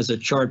 has a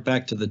chart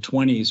back to the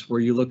 20s where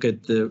you look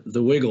at the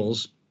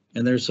wiggles,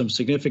 and there's some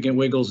significant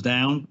wiggles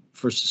down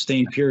for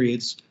sustained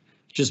periods.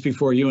 Just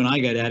before you and I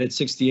got at it,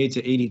 68 to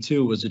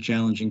 82 was a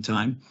challenging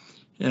time.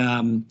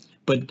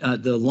 But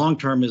the long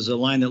term is a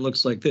line that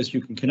looks like this.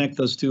 You can connect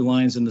those two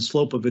lines, and the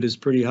slope of it is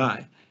pretty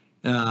high.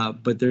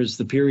 But there's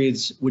the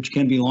periods, which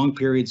can be long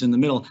periods in the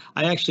middle.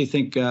 I actually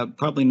think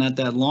probably not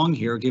that long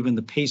here, given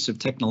the pace of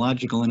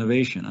technological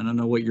innovation. I don't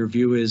know what your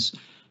view is.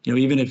 You know,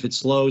 even if it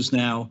slows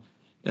now,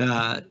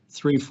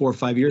 3, 4,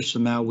 5 years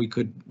from now, we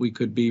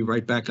could be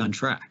right back on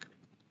track.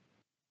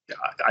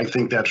 I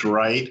think that's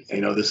right.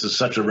 You know, this is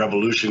such a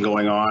revolution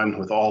going on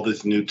with all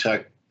these new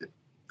tech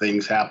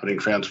things happening,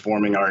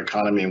 transforming our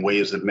economy in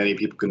ways that many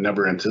people could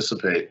never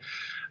anticipate.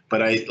 But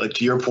like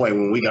to your point,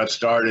 when we got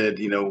started,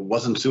 you know, it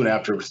wasn't soon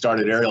after we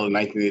started Ariel in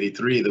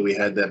 1983 that we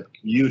had that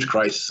huge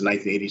crisis in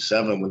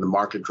 1987 when the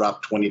market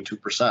dropped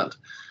 22%.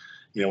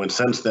 You know, and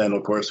since then,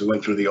 of course, we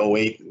went through the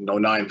 08 and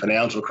 09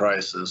 financial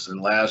crisis.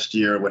 And last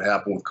year, what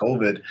happened with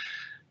COVID,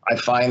 I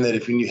find that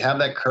if you have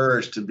that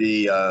courage to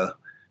be,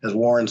 as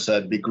Warren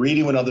said, be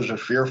greedy when others are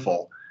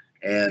fearful,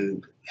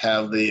 and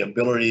have the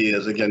ability,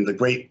 as again, the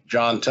great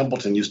John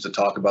Templeton used to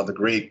talk about, the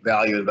great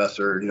value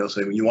investor, you know,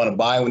 saying you want to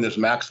buy when there's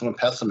maximum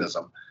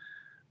pessimism.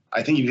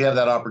 I think you have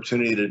that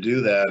opportunity to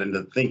do that, and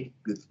to think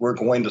that we're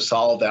going to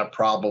solve that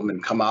problem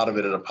and come out of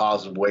it in a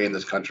positive way in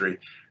this country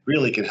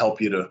really can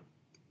help you to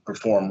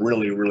perform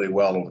really, really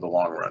well over the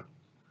long run.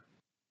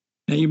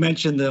 Now, you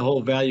mentioned the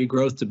whole value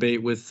growth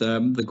debate with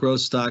the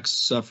growth stocks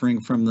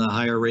suffering from the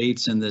higher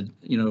rates, and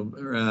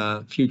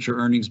the future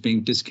earnings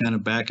being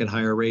discounted back at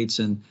higher rates,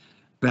 and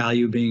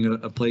value being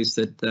a place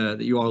that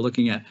you are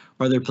looking at.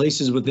 Are there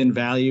places within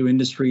value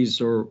industries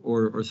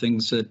or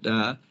things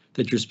that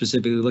you're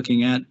specifically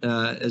looking at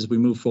as we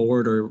move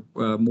forward, or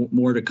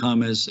more to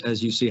come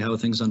as you see how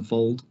things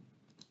unfold?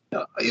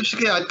 Yeah,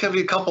 I'd give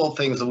you a couple of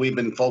things that we've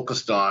been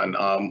focused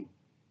on.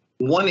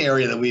 One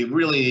area that we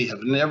really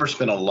have never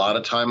spent a lot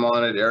of time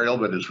on at Ariel,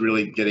 but is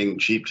really getting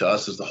cheap to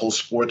us, is the whole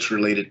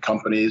sports-related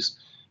companies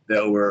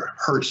that were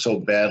hurt so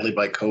badly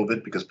by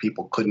COVID because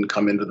people couldn't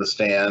come into the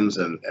stands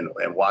and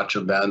watch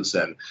events,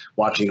 and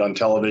watching on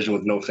television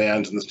with no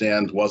fans in the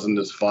stands wasn't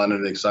as fun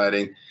and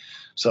exciting.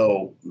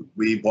 So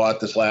we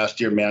bought this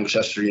last year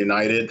Manchester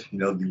United, you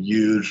know, the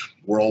huge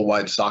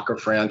worldwide soccer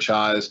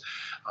franchise.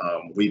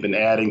 We've been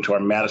adding to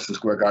our Madison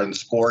Square Garden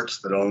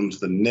Sports that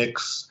owns the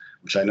Knicks,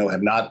 which I know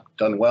have not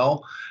done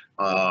well.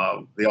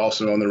 They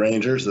also own the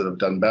Rangers that have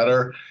done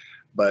better,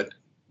 but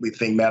we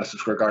think Madison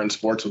Square Garden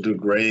Sports will do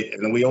great.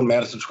 And then we own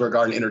Madison Square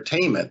Garden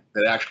Entertainment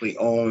that actually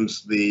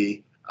owns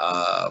the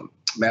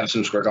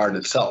Madison Square Garden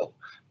itself,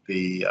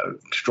 the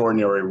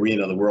extraordinary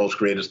arena, the world's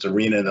greatest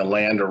arena, and the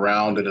land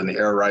around it and the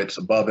air rights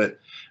above it.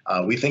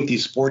 We think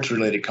these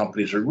sports-related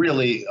companies are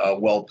really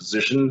well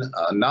positioned,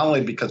 not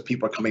only because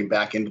people are coming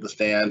back into the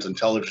stands and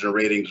television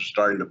ratings are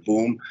starting to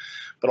boom,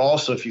 but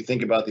also if you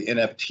think about the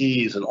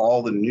NFTs and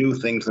all the new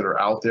things that are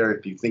out there,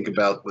 if you think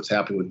about what's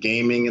happening with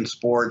gaming and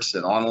sports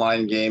and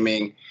online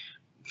gaming,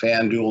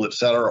 FanDuel, et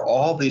cetera,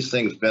 all these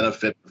things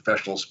benefit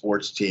professional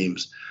sports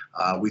teams,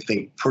 we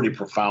think, pretty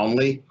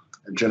profoundly,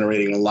 and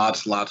generating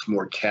lots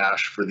more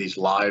cash for these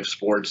live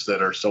sports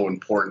that are so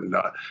important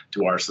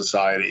to our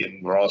society.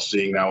 And we're all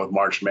seeing now with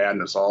March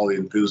Madness, all the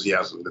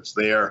enthusiasm that's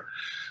there.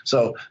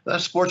 So the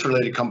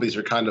sports-related companies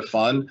are kind of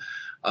fun.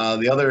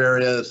 The other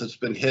area that's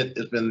been hit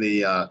has been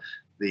the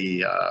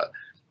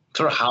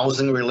sort of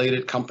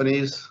housing-related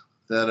companies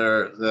that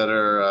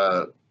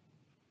are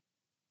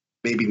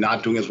maybe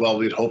not doing as well.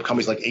 We'd hope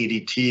companies like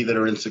ADT that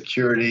are in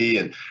security,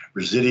 and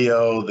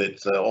Resideo,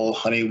 that's old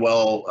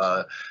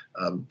Honeywell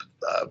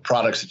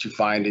products that you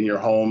find in your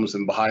homes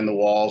and behind the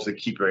walls that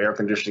keep your air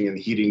conditioning and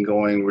heating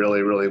going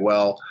really, really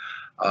well.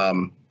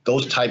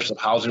 Those types of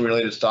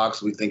housing-related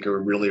stocks we think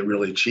are really,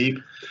 really cheap.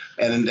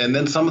 And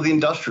then some of the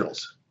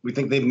industrials. We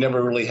think they've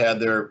never really had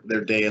their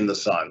day in the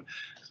sun.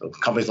 So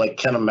companies like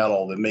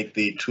Kennametal that make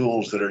the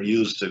tools that are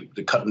used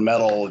to cut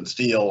metal and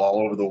steel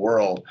all over the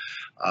world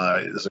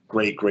is a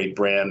great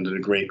brand and a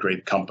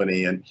great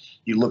company. And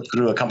you look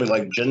through a company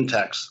like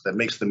Gentex that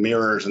makes the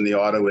mirrors in the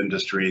auto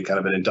industry, kind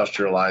of an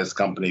industrialized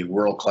company,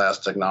 world-class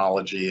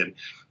technology and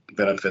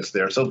benefits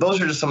there. So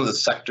those are just some of the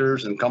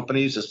sectors and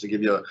companies, just to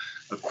give you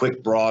a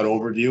quick, broad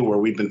overview, where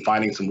we've been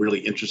finding some really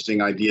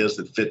interesting ideas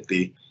that fit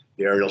the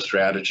Ariel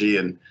strategy.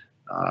 And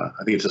I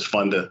think it's just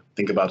fun to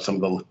think about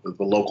some of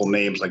the local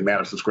names like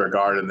Madison Square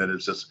Garden, that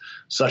it's just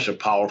such a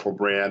powerful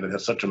brand and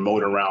has such a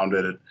moat around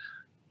it. It's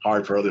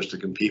hard for others to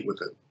compete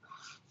with it.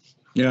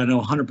 Yeah,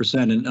 no,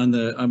 100%. And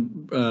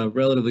I'm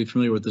relatively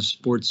familiar with the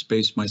sports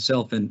space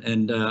myself,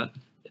 and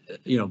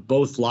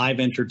both live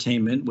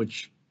entertainment,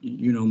 which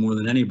you know more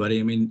than anybody.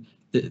 I mean,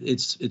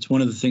 it's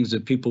one of the things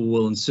that people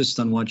will insist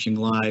on watching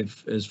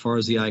live as far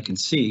as the eye can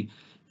see,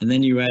 and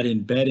then you add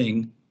in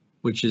betting,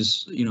 which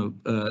is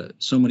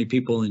so many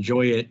people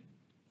enjoy it.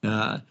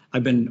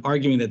 I've been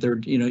arguing that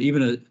there,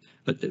 even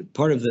a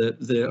part of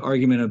the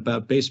argument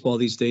about baseball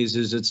these days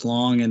is it's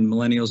long, and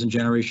millennials and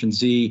Generation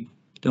Z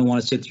don't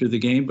want to sit through the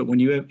game. But when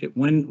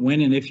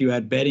and if you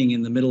add betting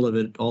in the middle of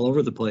it all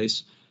over the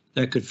place,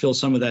 that could fill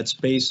some of that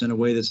space in a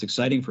way that's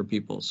exciting for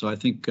people. So I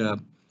think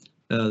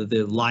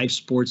the live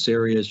sports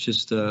area is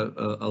just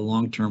a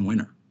long-term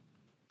winner.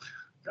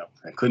 Yeah,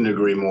 I couldn't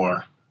agree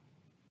more.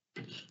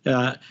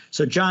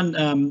 So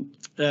John,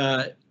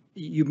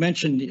 you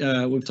mentioned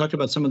we've talked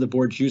about some of the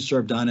boards you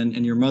served on,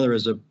 and your mother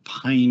as a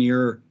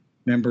pioneer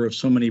member of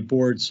so many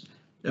boards.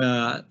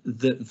 That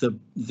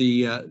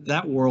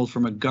world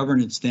from a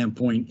governance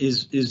standpoint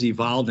is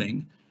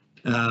evolving,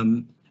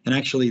 and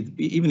actually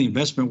even the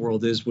investment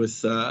world is.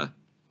 With when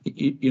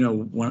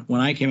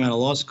I came out of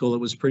law school, it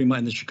was pretty much,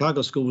 and the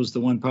Chicago school was the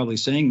one probably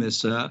saying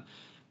this.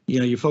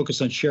 You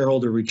focus on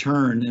shareholder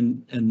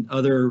return, and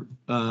other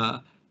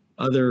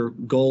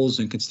goals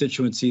and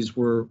constituencies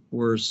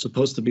were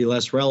supposed to be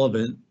less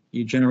relevant.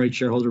 You generate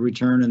shareholder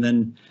return, and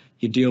then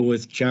you deal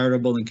with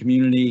charitable and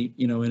community,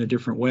 in a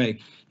different way.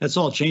 That's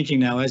all changing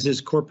now, as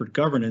is corporate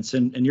governance,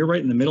 and you're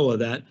right in the middle of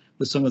that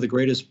with some of the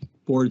greatest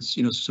boards,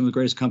 some of the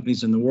greatest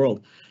companies in the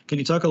world. Can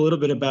you talk a little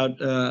bit about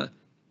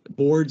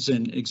boards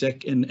and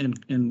exec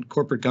and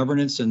corporate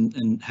governance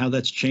and how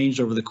that's changed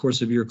over the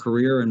course of your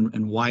career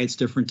and why it's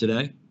different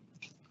today?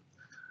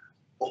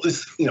 Well,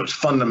 it's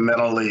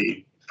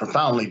fundamentally,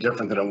 profoundly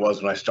different than it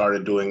was when I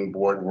started doing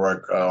board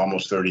work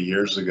almost 30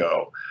 years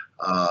ago.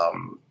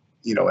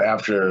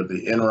 After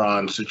the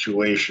Enron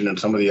situation and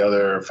some of the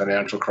other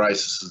financial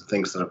crises and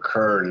things that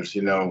occurred, as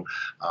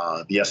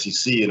the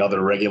SEC and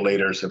other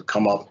regulators have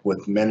come up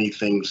with many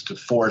things to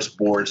force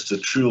boards to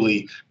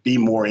truly be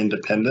more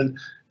independent.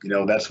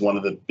 That's one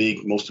of the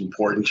big, most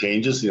important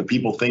changes.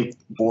 People think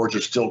boards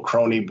are still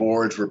crony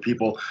boards where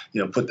people,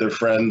 put their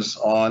friends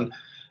on.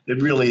 It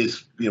really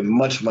is,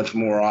 much, much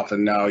more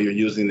often now you're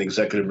using the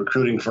executive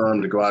recruiting firm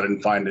to go out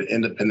and find an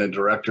independent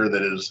director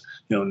that is,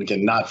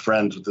 again, not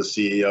friends with the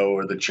CEO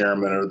or the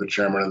chairman of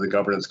the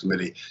governance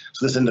committee.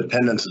 So this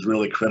independence is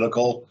really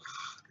critical.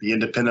 The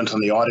independence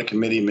on the audit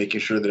committee, making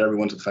sure that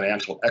everyone's a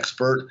financial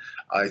expert,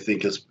 I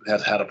think has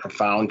had a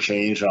profound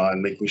change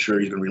on making sure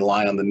you can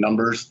rely on the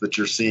numbers that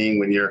you're seeing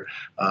when you're,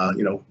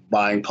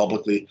 buying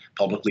publicly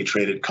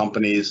traded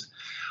companies.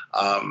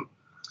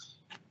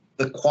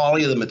 The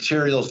quality of the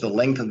materials, the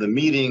length of the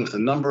meetings, the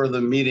number of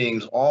the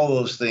meetings, all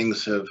those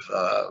things have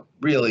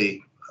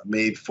really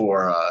made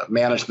for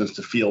managements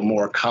to feel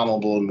more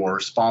accountable and more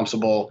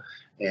responsible,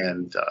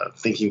 and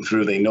thinking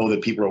through. They know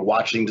that people are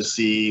watching to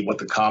see what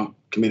the comp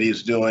committee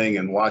is doing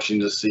and watching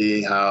to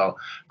see how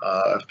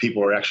if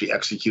people are actually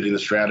executing the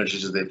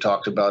strategies that they've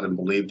talked about and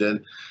believed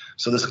in.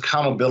 So this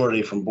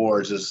accountability from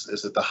boards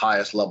is at the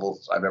highest level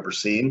I've ever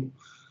seen.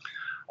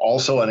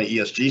 Also, on an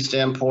ESG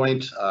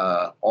standpoint,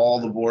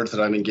 all the boards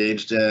that I'm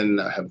engaged in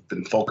have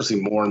been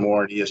focusing more and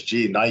more on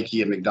ESG.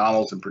 Nike and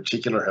McDonald's in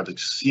particular have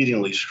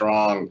exceedingly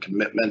strong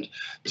commitment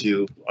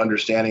to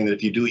understanding that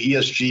if you do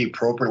ESG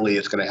appropriately,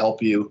 it's going to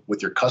help you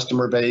with your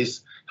customer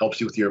base, helps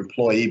you with your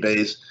employee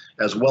base,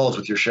 as well as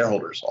with your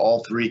shareholders.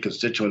 All three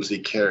constituencies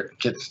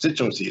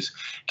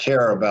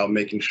care about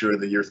making sure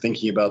that you're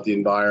thinking about the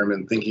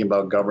environment, thinking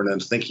about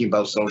governance, thinking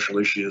about social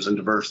issues and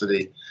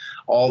diversity.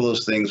 All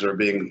those things are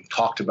being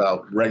talked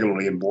about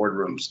regularly in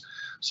boardrooms.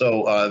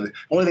 So the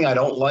only thing I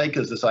don't like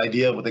is this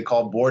idea of what they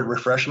call board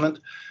refreshment.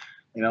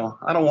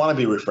 I don't want to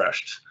be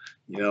refreshed.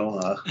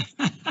 I've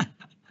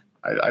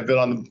been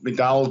on the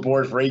McDonald's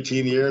board for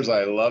 18 years.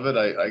 I love it.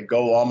 I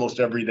go almost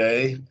every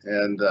day.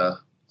 And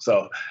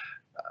so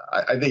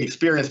I think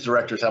experienced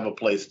directors have a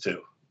place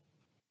too.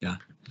 Yeah,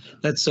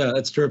 that's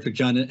terrific,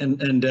 John.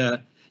 And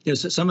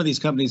so some of these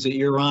companies that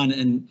you're on,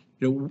 and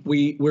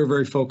we're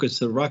very focused.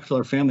 The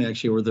Rockefeller family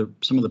actually were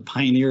some of the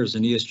pioneers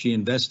in ESG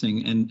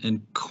investing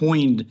and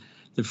coined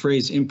the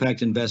phrase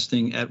impact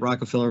investing at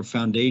Rockefeller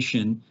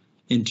Foundation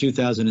in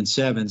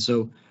 2007.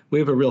 So we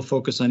have a real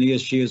focus on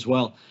ESG as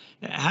well.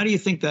 How do you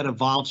think that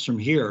evolves from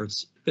here?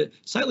 It's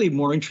slightly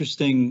more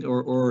interesting,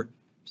 or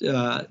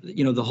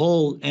the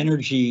whole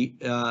energy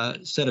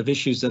set of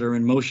issues that are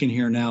in motion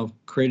here now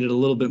created a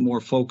little bit more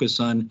focus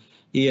on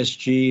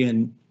ESG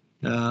and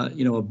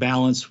a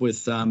balance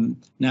with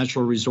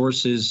natural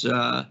resources,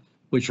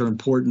 which are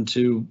important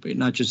to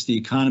not just the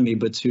economy,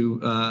 but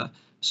to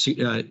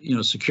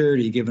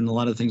security, given a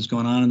lot of things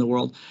going on in the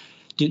world.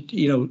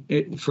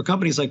 For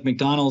companies like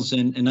McDonald's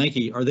and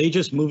Nike, are they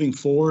just moving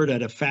forward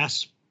at a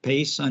fast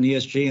pace on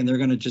ESG, and they're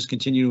going to just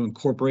continue to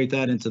incorporate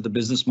that into the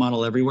business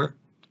model everywhere?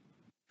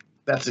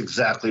 That's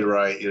exactly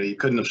right. You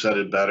couldn't have said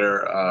it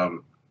better.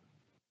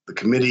 The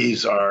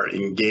committees are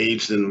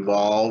engaged and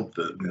involved.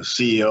 The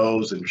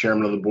CEOs and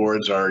chairman of the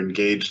boards are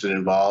engaged and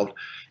involved.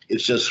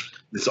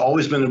 It's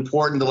always been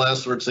important the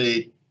last, let's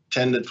say,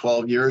 10 to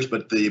 12 years,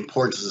 but the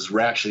importance is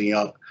ratcheting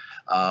up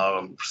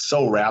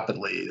so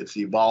rapidly. It's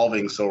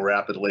evolving so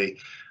rapidly.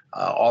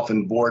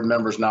 Often board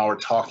members now are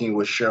talking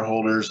with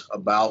shareholders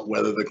about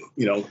whether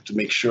to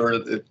make sure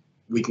that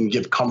we can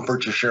give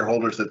comfort to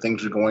shareholders that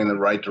things are going in the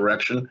right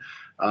direction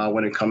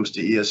when it comes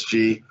to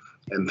ESG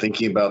and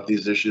thinking about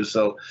these issues.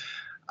 So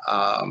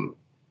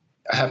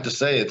I have to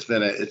say it's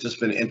just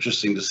been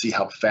interesting to see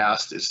how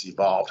fast it's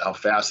evolved, how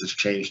fast it's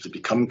changed to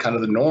become kind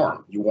of the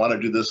norm. You want to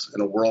do this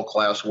in a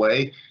world-class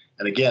way.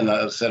 And again,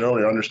 as I said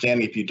earlier,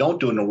 understanding if you don't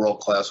do it in a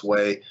world-class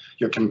way,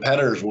 your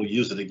competitors will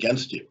use it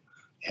against you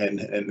and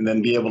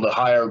then be able to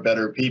hire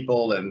better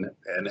people and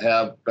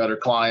have better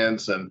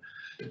clients. And,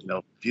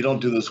 if you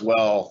don't do this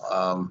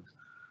well,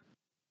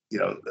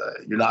 you're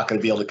not going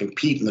to be able to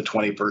compete in the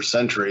 21st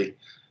century.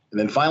 And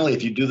then finally,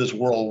 if you do this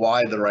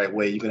worldwide the right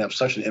way, you can have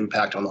such an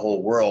impact on the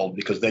whole world,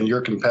 because then your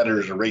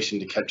competitors are racing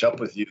to catch up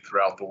with you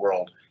throughout the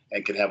world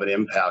and can have an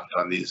impact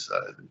on these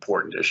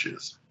important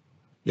issues.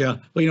 Yeah.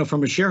 Well,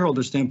 from a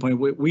shareholder standpoint,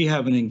 we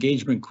have an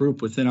engagement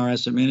group within our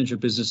asset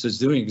management business that's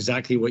doing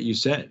exactly what you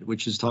said,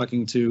 which is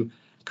talking to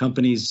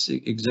companies,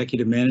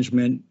 executive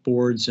management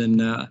boards,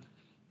 and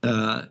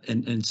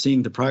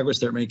seeing the progress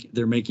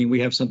they're making. We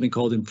have something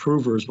called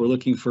improvers. We're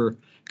looking for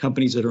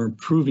companies that are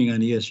improving on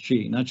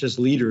ESG, not just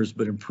leaders,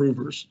 but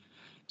improvers.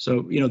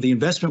 So, the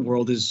investment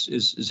world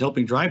is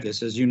helping drive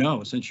this, as you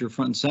know, since you're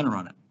front and center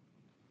on it.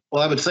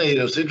 Well, I would say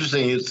it's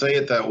interesting you'd say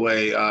it that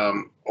way.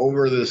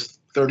 Over this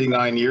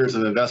 39 years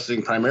of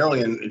investing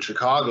primarily in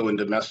Chicago in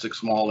domestic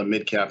small and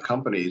mid-cap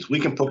companies, we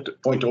can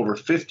point to over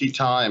 50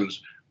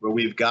 times where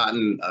we've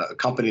gotten a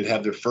company to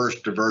have their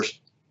first diverse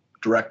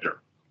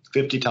director.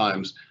 50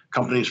 times.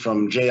 Companies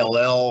from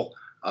JLL,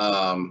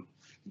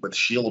 with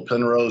Sheila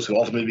Penrose, who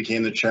ultimately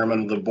became the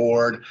chairman of the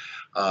board,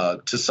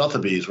 to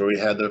Sotheby's, where we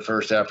had the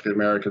first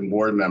African-American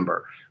board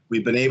member.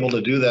 We've been able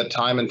to do that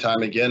time and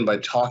time again by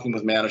talking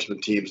with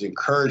management teams,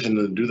 encouraging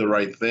them to do the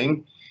right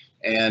thing,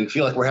 and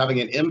feel like we're having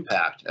an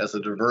impact as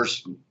a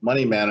diverse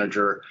money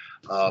manager,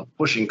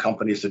 pushing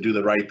companies to do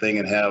the right thing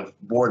and have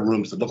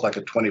boardrooms that look like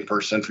a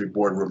 21st century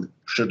boardroom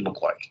should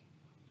look like.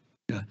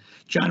 Yeah.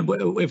 John,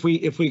 if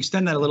we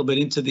extend that a little bit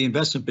into the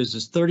investment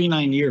business,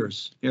 39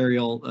 years,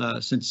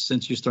 Ariel,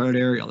 since you started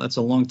Ariel, that's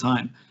a long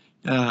time,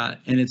 and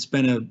it's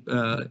been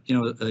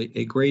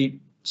a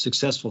great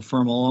successful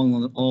firm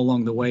all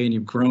along the way, and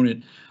you've grown it.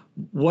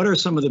 What are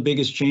some of the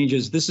biggest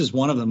changes? This is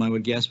one of them, I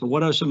would guess, but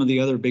what are some of the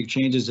other big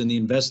changes in the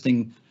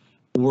investing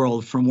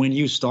world from when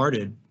you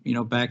started,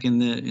 back in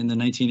the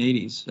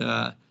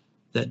 1980s,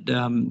 that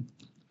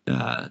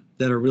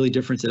are really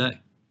different today?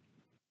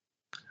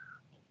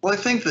 Well, I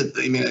think that,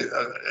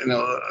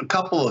 a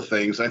couple of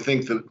things. I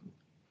think that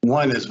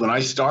one is when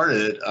I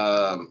started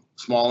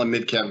small and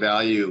mid-cap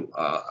value,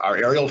 our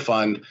Ariel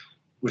fund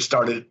was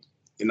started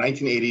in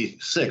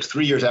 1986,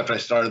 3 years after I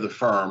started the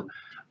firm.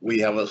 We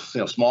have a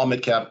small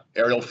mid-cap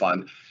Ariel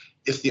fund.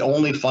 It's the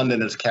only fund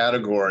in its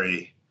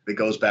category that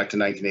goes back to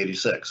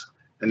 1986.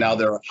 And now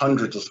there are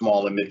hundreds of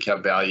small and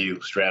mid-cap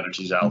value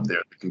strategies out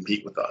there that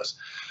compete with us.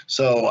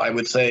 So I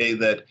would say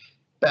that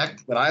back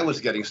when I was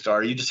getting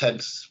started, you just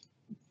had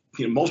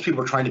most people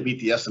were trying to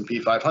beat the S&P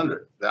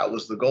 500. That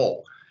was the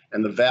goal.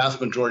 And the vast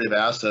majority of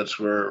assets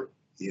were,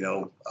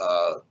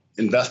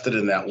 invested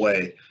in that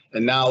way.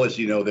 And now, as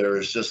you know, there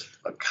is just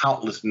a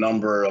countless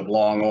number of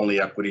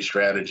long-only equity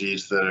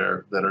strategies that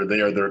are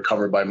there. They're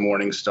covered by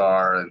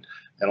Morningstar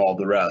and all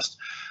the rest.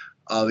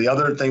 The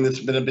other thing that's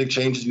been a big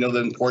change is, the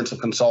importance of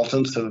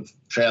consultants have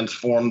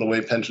transformed the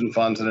way pension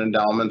funds and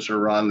endowments are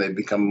run. They've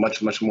become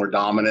much, much more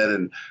dominant,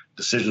 and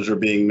decisions are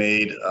being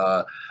made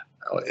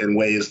in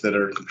ways that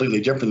are completely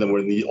different than were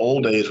in the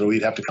old days, where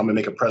we'd have to come and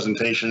make a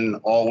presentation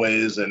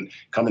always and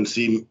come and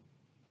see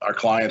our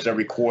clients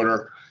every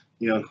quarter.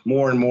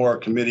 More and more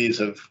committees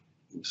have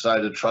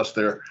decided to trust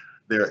their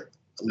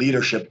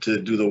leadership to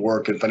do the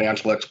work, and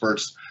financial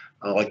experts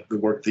like the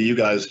work that you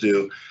guys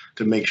do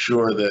to make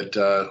sure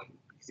that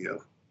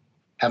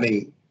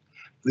having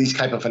these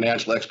type of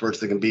financial experts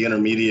that can be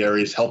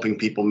intermediaries helping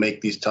people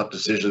make these tough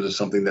decisions is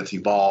something that's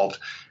evolved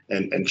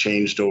and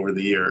changed over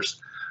the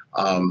years.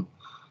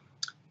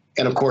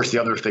 And of course, the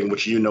other thing,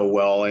 which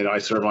well, I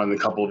serve on a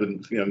couple of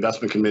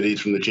investment committees,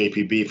 from the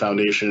JPB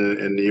Foundation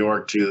in New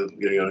York to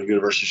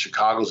University of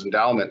Chicago's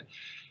endowment.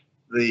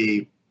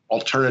 The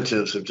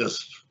alternatives have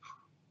just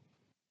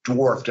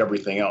dwarfed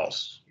everything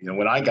else.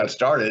 When I got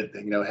started,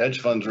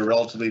 hedge funds were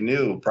relatively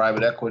new.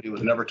 Private equity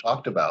was never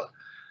talked about,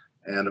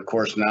 and of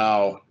course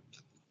now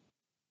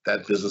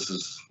that business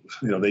is,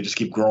 they just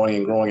keep growing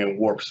and growing at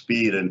warp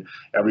speed, and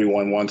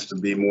everyone wants to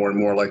be more and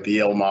more like the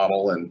Yale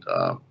model, and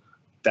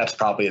that's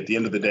probably, at the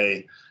end of the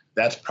day,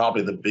 that's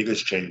probably the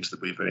biggest change that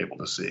we've been able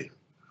to see.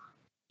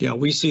 Yeah,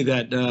 we see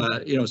that.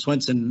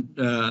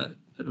 Swensen,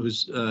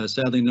 who's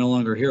sadly no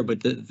longer here, but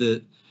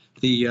the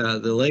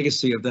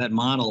legacy of that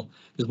model,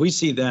 because we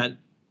see that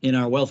in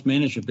our wealth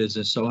management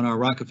business. So in our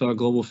Rockefeller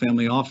Global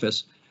Family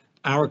Office,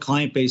 our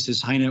client base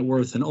is high net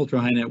worth and ultra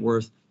high net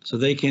worth, so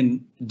they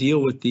can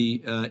deal with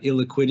the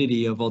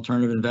illiquidity of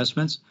alternative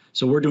investments.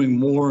 So we're doing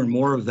more and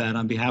more of that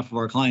on behalf of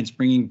our clients,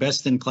 bringing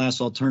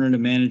best-in-class alternative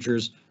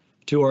managers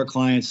to our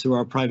clients through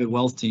our private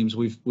wealth teams.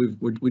 We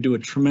do a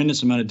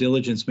tremendous amount of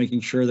diligence,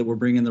 making sure that we're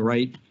bringing the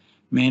right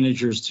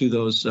managers to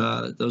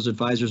those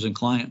advisors and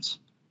clients.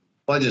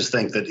 Well, I just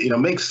think that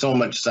makes so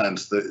much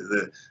sense.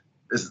 The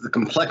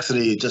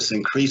complexity just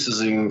increases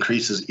and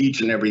increases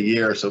each and every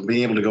year. So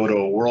being able to go to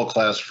a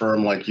world-class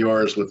firm like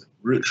yours with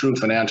true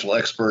financial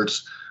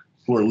experts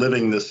who are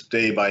living this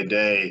day by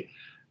day,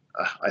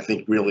 I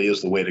think really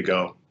is the way to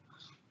go.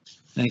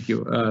 Thank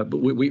you. But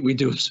we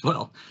do as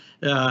well.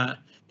 John,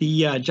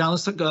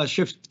 let's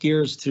shift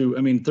gears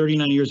to,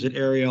 39 years at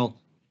Ariel,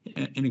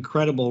 an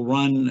incredible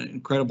run,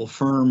 incredible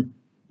firm.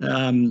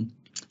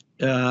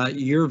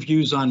 Your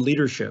views on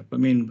leadership.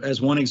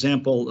 As one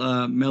example,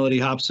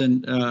 Mellody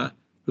Hobson,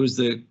 who's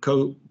the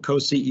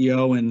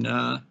co-CEO and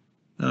a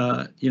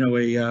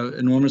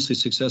enormously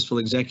successful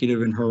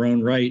executive in her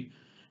own right.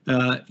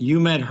 You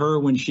met her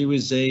when she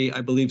was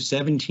I believe,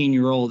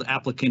 17-year-old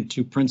applicant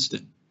to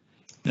Princeton.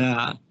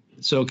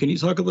 So can you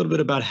talk a little bit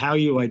about how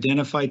you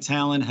identify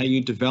talent, how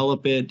you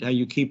develop it, how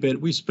you keep it?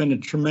 We spend a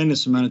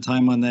tremendous amount of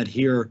time on that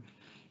here.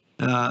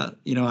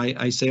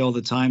 I say all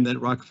the time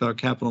that Rockefeller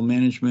Capital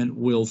Management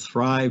will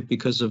thrive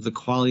because of the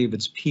quality of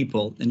its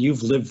people, and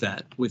you've lived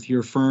that with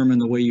your firm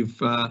and the way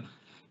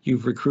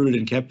you've recruited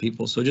and kept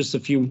people. So just a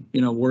few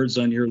words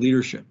on your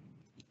leadership.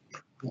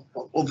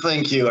 Well,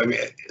 thank you.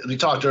 As we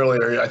talked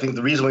earlier, I think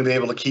the reason we've been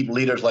able to keep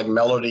leaders like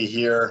Mellody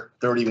here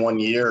 31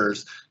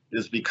 years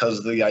is because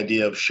of the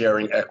idea of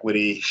sharing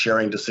equity,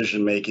 sharing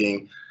decision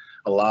making,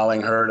 allowing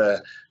her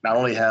to not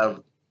only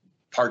have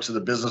parts of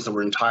the business that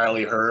were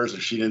entirely hers,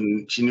 and she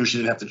knew she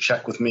didn't have to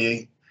check with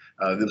me.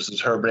 This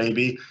is her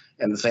baby,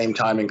 and at the same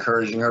time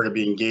encouraging her to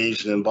be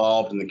engaged and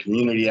involved in the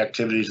community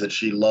activities that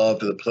she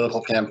loved, the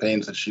political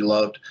campaigns that she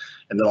loved,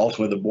 and then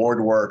ultimately the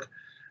board work.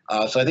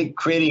 So I think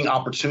creating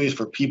opportunities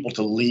for people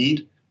to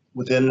lead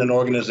within an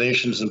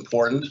organization is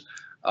important.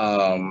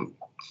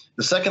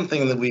 The second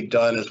thing that we've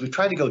done is we've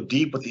tried to go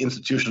deep with the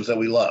institutions that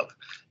we love.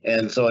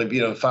 And so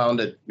I've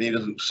found it maybe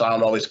doesn't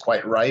sound always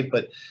quite right,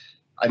 but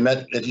I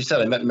met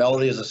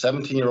Mellody as a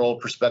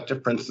 17-year-old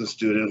prospective Princeton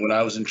student when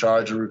I was in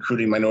charge of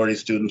recruiting minority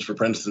students for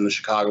Princeton in the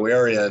Chicago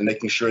area and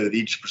making sure that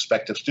each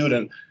prospective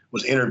student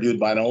was interviewed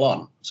by an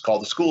alum. It's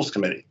called the Schools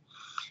Committee.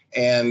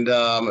 And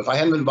if I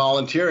hadn't been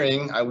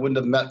volunteering, I wouldn't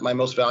have met my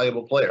most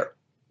valuable player,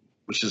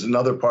 which is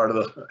another part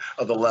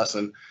of the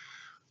lesson.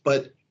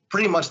 But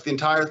pretty much the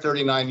entire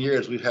 39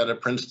 years, we've had a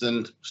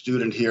Princeton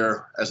student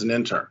here as an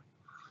intern.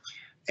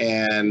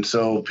 And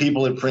so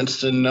people at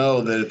Princeton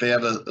know that if they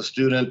have a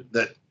student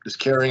that is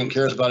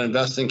cares about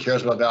investing,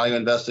 cares about value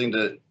investing,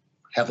 to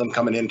have them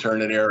come and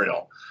intern at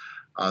Ariel.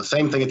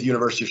 Same thing at the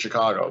University of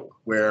Chicago,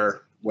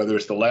 where whether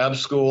it's the lab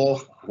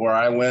school where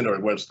I went, or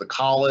whether it's the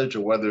college,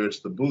 or whether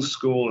it's the Booth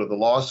School or the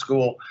law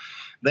school,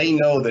 they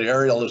know that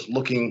Ariel is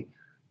looking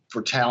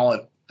for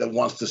talent that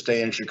wants to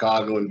stay in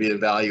Chicago and be a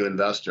value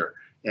investor.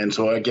 And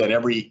so again,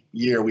 every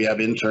year we have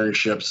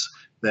internships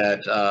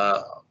that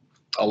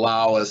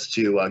allow us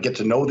to get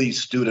to know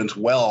these students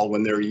well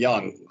when they're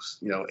young,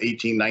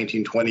 18,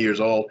 19, 20 years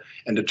old,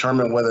 and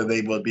determine whether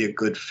they will be a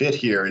good fit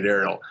here at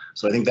Ariel.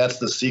 So I think that's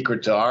the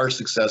secret to our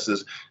success,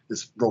 is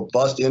this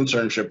robust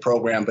internship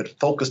program, but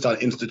focused on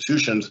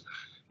institutions.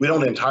 We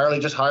don't entirely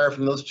just hire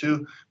from those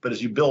two, but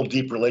as you build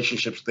deep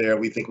relationships there,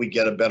 we think we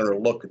get a better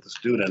look at the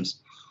students.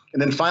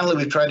 And then finally,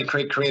 we've tried to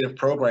create creative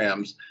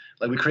programs.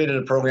 Like we created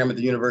a program at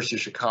the University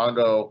of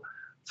Chicago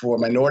for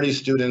minority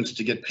students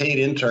to get paid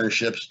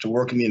internships to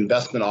work in the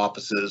investment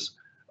offices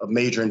of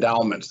major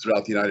endowments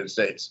throughout the United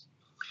States.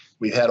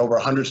 We've had over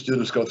 100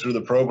 students go through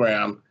the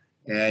program,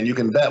 and you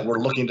can bet we're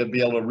looking to be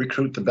able to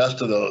recruit the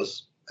best of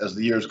those as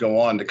the years go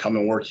on to come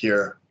and work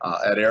here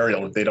at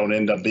Ariel, if they don't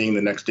end up being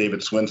the next David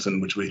Swinson,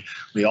 which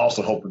we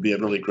also hope would be a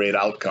really great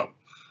outcome.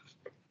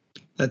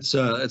 That's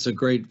a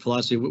great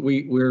philosophy.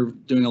 We're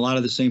doing a lot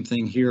of the same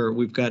thing here.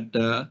 We've got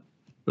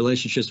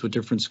relationships with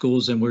different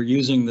schools, and we're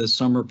using the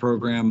summer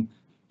program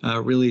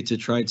really to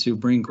try to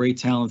bring great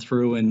talent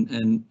through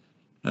and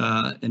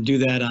do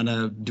that on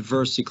a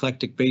diverse,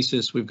 eclectic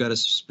basis. We've got a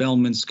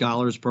Spelman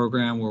Scholars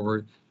Program where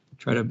we're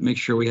trying to make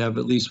sure we have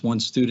at least one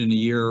student a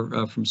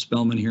year from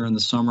Spelman here in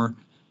the summer.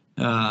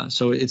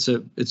 So it's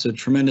a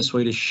tremendous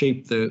way to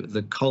shape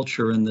the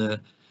culture and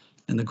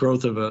the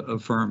growth of a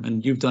firm.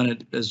 And you've done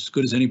it as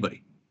good as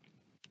anybody.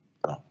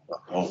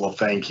 Well,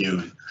 thank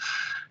you.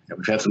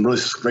 We've had some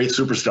really great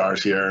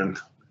superstars here, and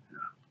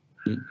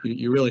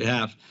you really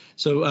have.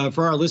 So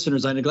for our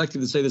listeners, I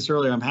neglected to say this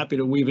earlier, I'm happy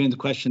to weave in the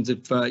questions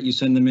if you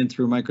send them in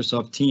through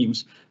Microsoft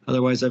Teams.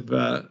 Otherwise, I'm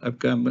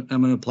going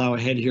to plow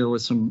ahead here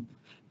with some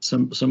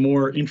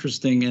more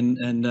interesting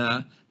and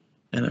a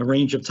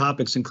range of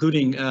topics,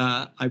 including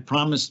I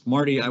promised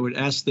Marty I would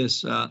ask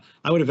this.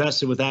 I would have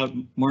asked it without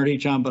Marty,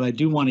 John, but I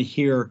do want to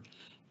hear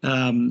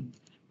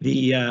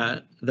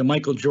the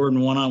Michael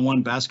Jordan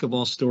one-on-one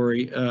basketball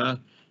story.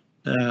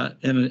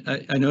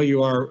 And I know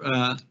you are,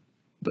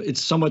 but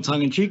it's somewhat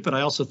tongue in cheek, but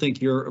I also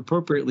think you're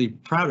appropriately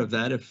proud of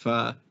that.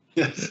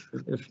 Yes.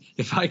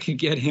 If I could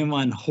get him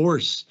on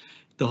horse,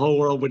 the whole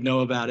world would know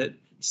about it.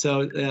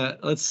 So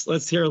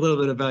let's hear a little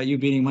bit about you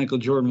beating Michael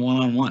Jordan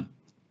one-on-one.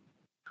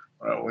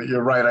 Well,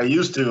 you're right. I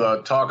used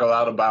to talk a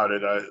lot about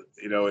it.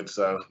 It's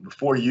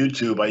before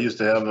YouTube. I used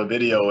to have a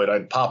video, and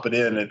I'd pop it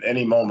in at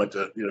any moment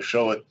to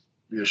show it,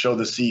 show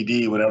the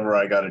CD whenever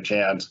I got a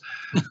chance.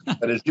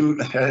 But as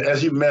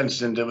you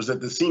mentioned, it was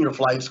at the Senior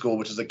Flight School,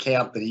 which is a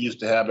camp that he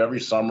used to have every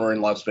summer in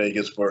Las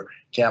Vegas for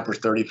campers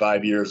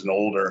 35 years and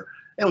older.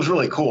 It was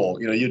really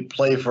cool. You'd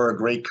play for a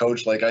great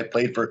coach. Like I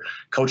played for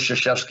Coach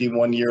Krzyzewski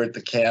one year at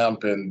the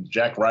camp and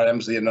Jack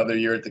Ramsey another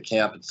year at the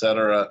camp, et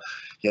cetera.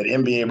 You had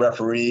NBA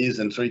referees,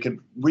 and so you could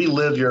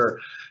relive your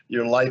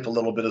life a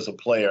little bit as a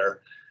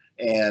player.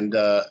 And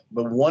but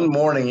one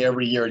morning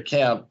every year at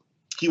camp,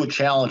 he would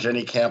challenge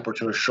any camper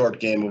to a short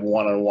game of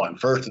one-on-one.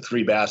 First to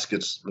 3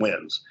 baskets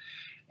wins.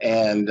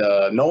 And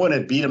no one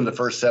had beat him the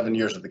first 7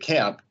 years of the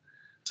camp.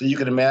 So you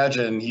can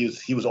imagine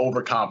he was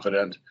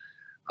overconfident.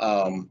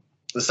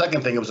 The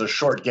second thing, it was a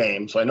short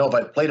game. So I know if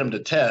I'd played him to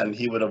 10,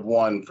 he would have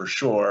won for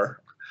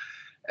sure.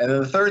 And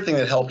then the third thing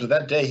that helped was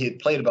that day he had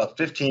played about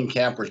 15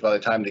 campers by the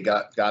time they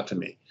got to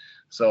me.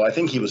 So I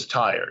think he was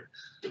tired.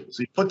 So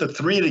he put the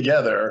 3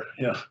 together,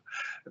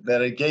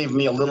 that it gave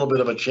me a little bit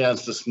of a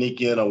chance to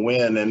sneak in a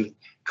win. And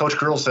Coach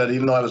Curl said,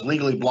 even though I was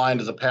legally blind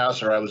as a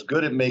passer, I was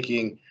good at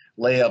making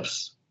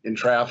layups in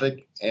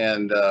traffic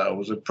and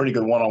was a pretty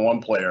good one-on-one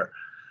player.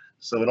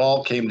 So it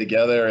all came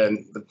together.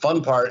 And the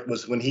fun part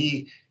was when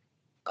he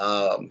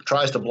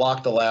tries to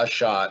block the last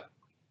shot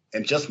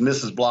and just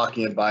misses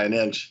blocking it by an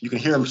inch, you can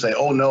hear him say,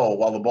 "Oh no,"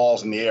 while the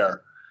ball's in the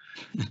air.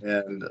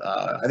 And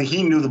I think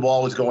he knew the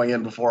ball was going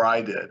in before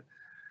I did.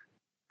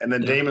 And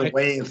then Damon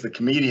Wayans, the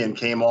comedian,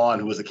 came on,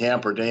 who was a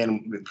camper.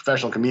 The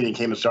professional comedian,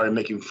 came and started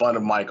making fun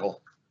of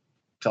Michael,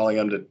 telling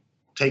him to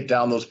take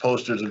down those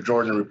posters of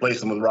Jordan and replace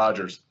them with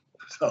Rodgers.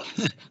 So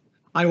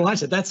I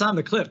watched it. That's on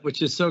the clip,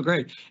 which is so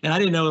great. And I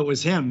didn't know it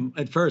was him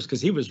at first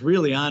because he was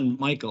really on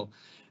Michael.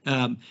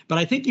 But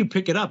I think you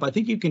pick it up. I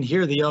think you can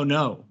hear the "oh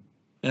no."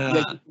 Yeah,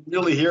 you can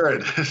really hear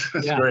it. It's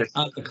great.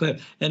 On the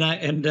clip.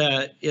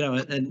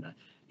 And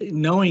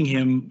knowing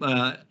him,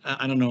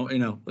 I don't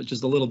know,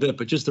 just a little bit,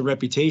 but just the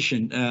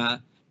reputation,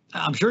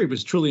 I'm sure he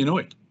was truly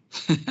annoyed.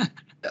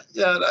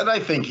 Yeah, and I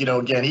think,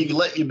 again, he'd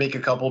let you make a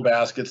couple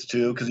baskets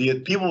too, because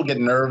people would get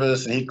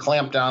nervous and he'd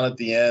clamp down at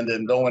the end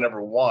and no one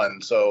ever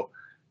won. So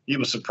he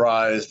was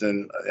surprised,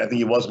 and I think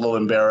he was a little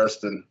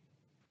embarrassed, and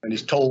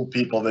he's told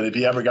people that if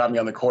he ever got me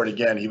on the court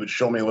again, he would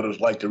show me what it was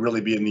like to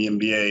really be in the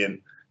NBA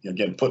and,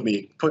 again, put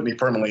me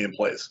permanently in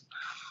place.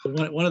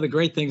 One of the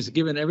great things,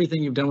 given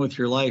everything you've done with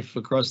your life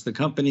across the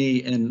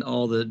company and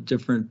all the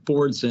different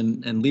boards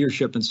and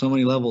leadership and so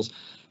many levels,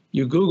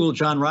 you Google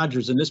John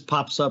Rodgers and this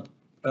pops up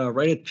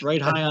right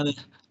high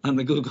on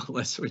the Google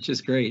list, which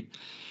is great.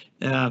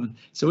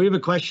 So we have a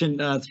question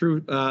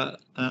through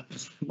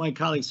my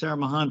colleague Sarah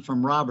Mahan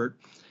from Robert,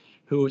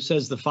 who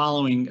says the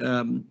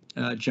following,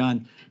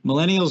 John: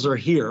 millennials are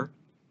here.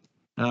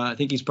 I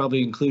think he's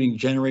probably including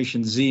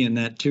Generation Z in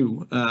that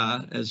too,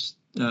 as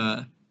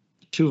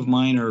 2 of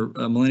mine are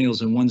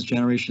millennials and one's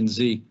Generation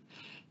Z.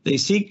 They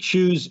seek,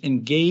 choose,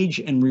 engage,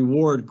 and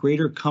reward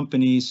greener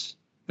companies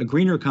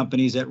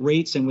at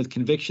rates and with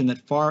conviction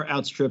that far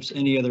outstrips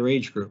any other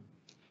age group.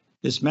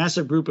 This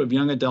massive group of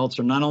young adults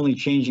are not only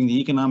changing the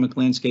economic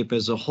landscape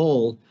as a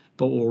whole,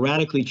 but will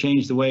radically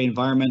change the way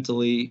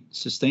environmentally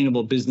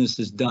sustainable business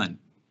is done.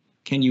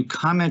 Can you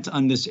comment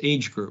on this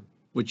age group,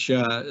 which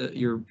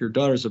your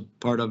daughter's a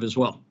part of as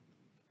well?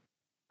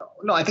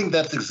 No, I think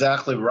that's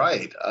exactly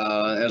right.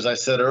 As I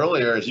said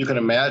earlier, as you can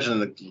imagine,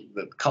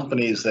 the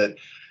companies the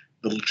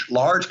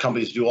large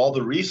companies do all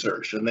the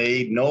research, and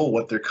they know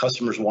what their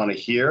customers want to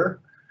hear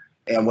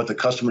and what the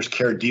customers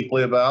care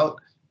deeply about.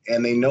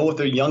 And they know what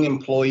their young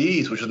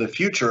employees, which are the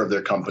future of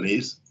their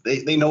companies,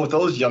 they know what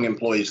those young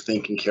employees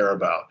think and care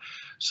about.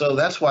 So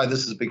that's why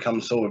this has become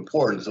so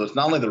important. So it's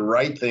not only the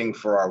right thing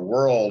for our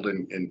world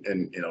and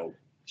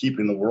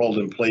keeping the world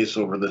in place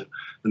over the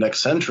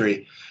next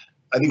century.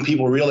 I think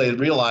people really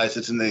realize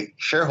it's in the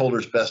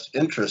shareholders' best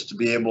interest to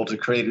be able to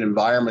create an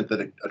environment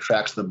that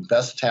attracts the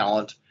best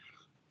talent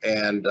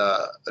and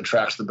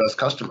attracts the best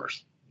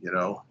customers,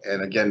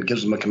 and again,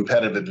 gives them a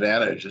competitive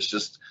advantage. It's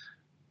just,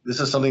 this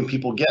is something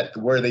people get.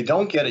 Where they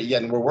don't get it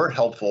yet, and where we're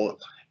helpful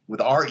with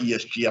our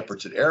ESG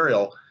efforts at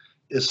Ariel,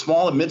 is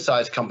small and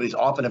mid-sized companies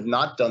often have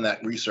not done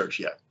that research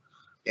yet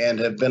and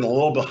have been a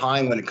little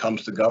behind when it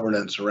comes to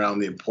governance around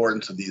the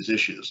importance of these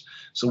issues.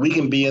 So we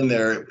can be in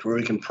there where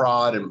we can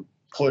prod and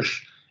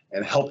push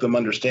and help them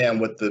understand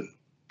what the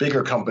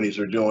bigger companies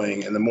are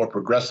doing and the more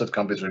progressive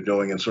companies are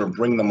doing, and sort of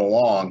bring them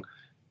along.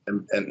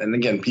 And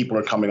again, people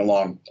are coming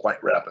along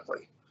quite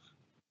rapidly.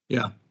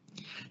 Yeah.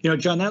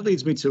 John, that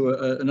leads me to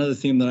another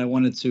theme that I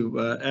wanted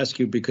to ask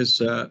you,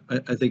 because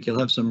I think you'll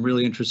have some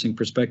really interesting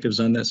perspectives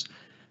on this.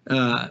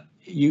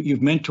 You've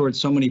mentored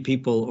so many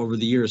people over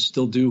the years,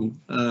 still do,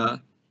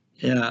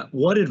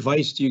 What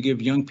advice do you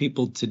give young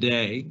people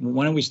today?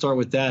 Why don't we start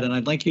with that? And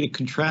I'd like you to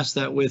contrast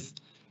that with,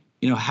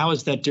 how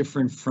is that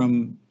different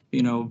from,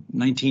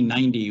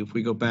 1990, if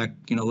we go back,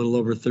 a little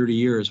over 30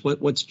 years?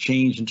 What's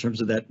changed in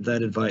terms of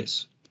that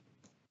advice?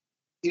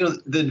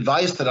 The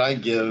advice that I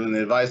give and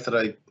the advice that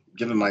I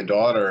given my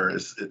daughter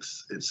is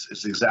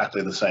it's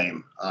exactly the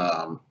same.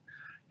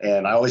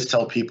 And I always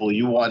tell people,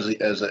 you want,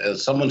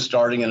 as someone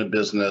starting in a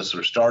business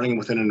or starting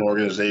within an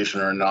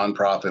organization or a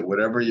nonprofit,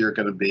 whatever you're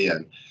going to be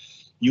in,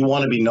 you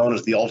want to be known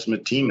as the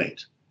ultimate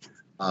teammate.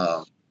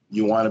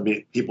 You want to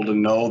be people to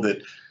know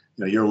that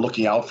you're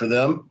looking out for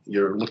them.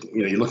 You're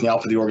looking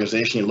out for the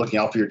organization. You're looking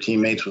out for your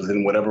teammates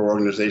within whatever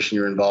organization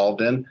you're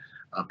involved in.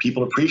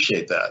 People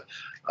appreciate that.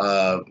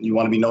 You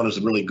want to be known as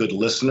a really good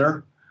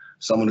listener,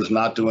 someone who's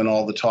not doing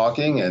all the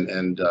talking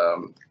and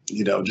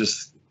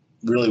just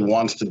really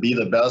wants to be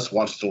the best,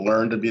 wants to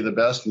learn to be the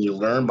best, and you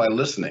learn by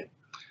listening.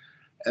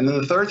 And then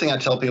the third thing I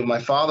tell people, my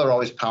father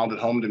always pounded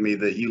home to me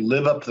that you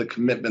live up to the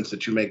commitments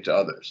that you make to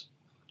others,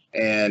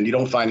 and you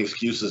don't find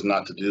excuses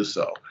not to do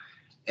so.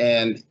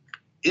 And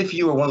if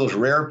you are one of those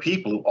rare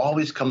people who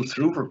always come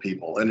through for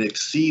people and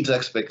exceeds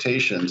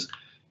expectations,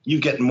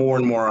 you get more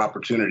and more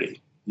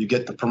opportunity. You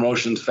get the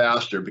promotions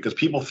faster because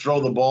people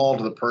throw the ball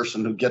to the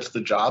person who gets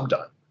the job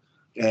done.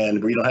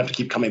 And you don't have to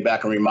keep coming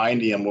back and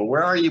reminding them, well,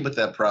 where are you with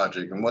that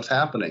project and what's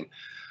happening?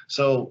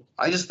 So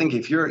I just think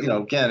if you're,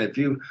 again, if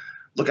you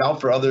look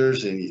out for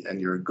others and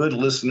you're a good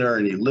listener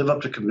and you live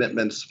up to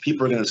commitments,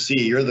 people are going to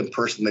see you're the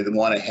person they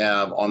want to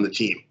have on the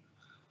team.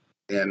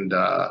 And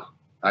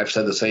I've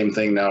said the same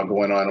thing now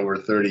going on over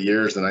 30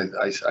 years, and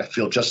I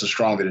feel just as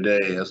strongly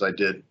today as I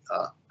did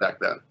back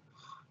then.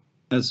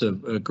 That's a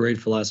great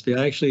philosophy.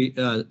 I actually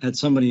had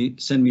somebody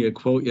send me a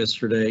quote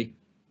yesterday,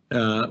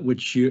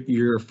 which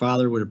your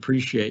father would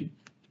appreciate.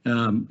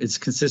 It's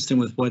consistent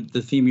with what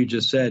the theme you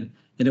just said,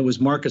 and it was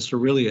Marcus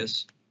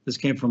Aurelius. This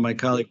came from my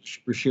colleague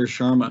Rashir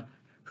Sharma,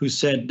 who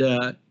said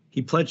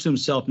he pledged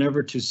himself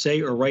never to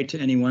say or write to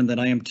anyone that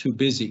I am too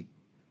busy,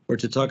 or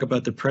to talk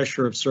about the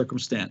pressure of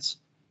circumstance.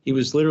 He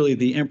was literally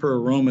the emperor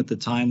of Rome at the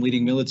time,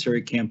 leading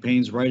military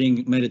campaigns,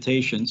 writing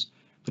meditations,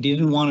 but he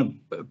didn't want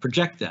to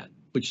project that,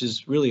 which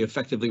is really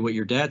effectively what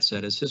your dad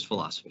said as his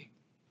philosophy.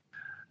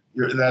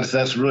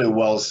 That's really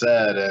well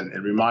said, and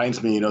it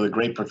reminds me, the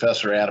great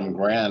professor Adam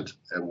Grant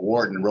at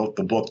Wharton wrote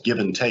the book Give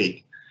and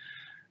Take,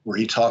 where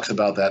he talks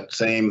about that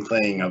same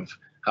thing of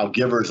how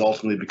givers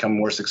ultimately become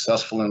more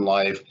successful in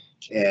life,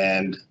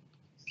 and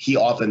he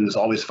often is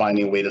always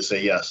finding a way to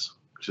say yes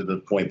to the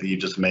point that you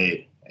just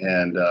made.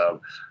 And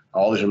I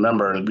always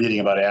remember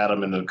reading about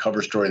Adam in the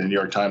cover story of the New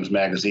York Times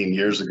Magazine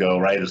years ago,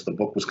 right as the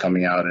book was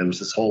coming out, and it was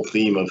this whole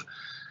theme of,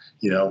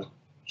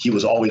 he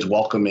was always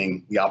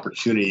welcoming the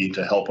opportunity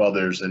to help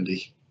others, and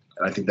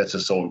I think that's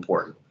just so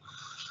important.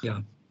 Yeah.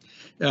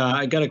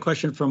 I got a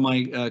question from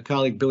my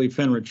colleague, Billy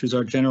Fenrich, who's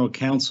our general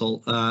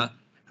counsel,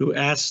 who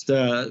asked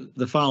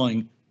the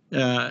following.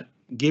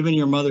 Given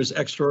your mother's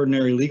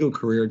extraordinary legal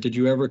career, did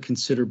you ever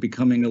consider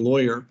becoming a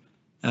lawyer?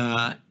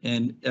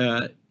 And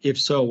if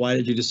so, why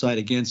did you decide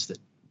against it?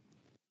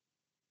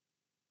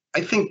 I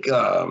think,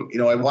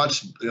 I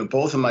watched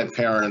both of my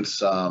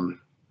parents,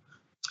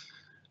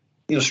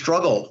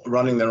 struggle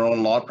running their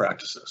own law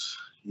practices.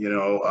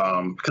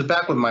 Because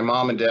back when my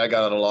mom and dad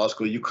got out of law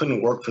school, you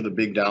couldn't work for the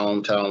big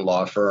downtown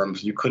law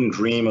firms. You couldn't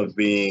dream of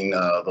being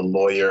the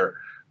lawyer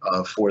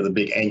for the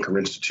big anchor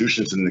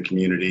institutions in the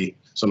community.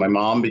 So my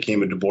mom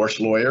became a divorce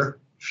lawyer.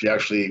 She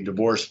actually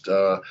divorced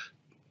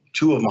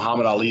two of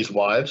Muhammad Ali's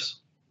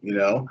wives,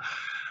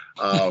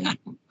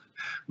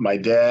 My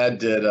dad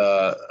did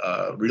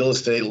real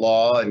estate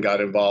law and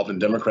got involved in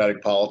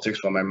Democratic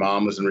politics while my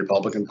mom was in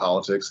Republican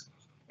politics.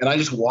 And I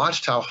just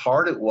watched how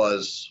hard it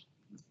was,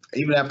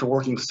 even after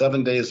working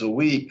 7 days a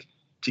week,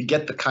 to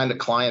get the kind of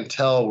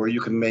clientele where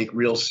you can make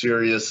real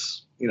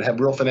serious,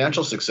 have real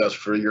financial success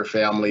for your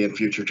family and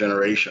future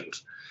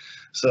generations.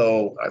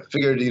 So I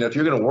figured, if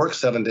you're going to work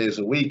 7 days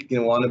a week,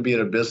 want to be in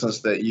a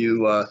business that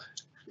you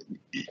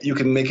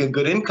can make a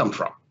good income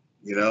from,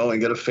 and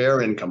get a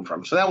fair income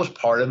from. So that was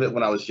part of it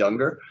when I was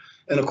younger.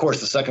 And of course,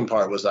 the second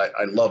part was I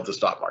love the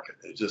stock market.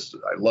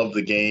 I love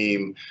the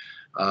game.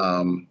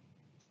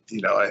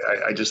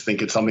 I just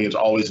think it's something that's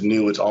always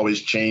new. It's always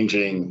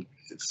changing.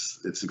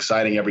 It's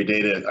exciting every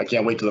day. I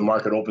can't wait till the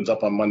market opens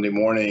up on Monday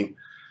morning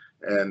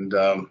and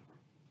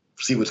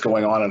see what's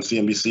going on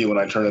CNBC when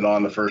I turn it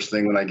on the first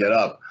thing when I get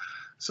up.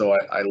 So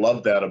I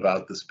love that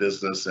about this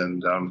business.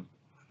 And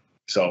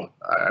so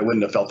I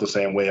wouldn't have felt the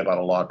same way about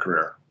a law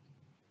career.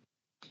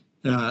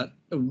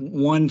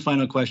 One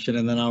final question,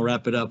 and then I'll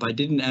wrap it up. I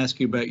didn't ask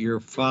you about your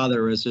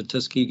father as a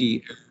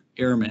Tuskegee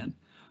Airman.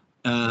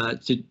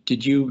 Did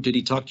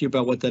he talk to you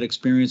about what that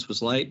experience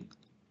was like?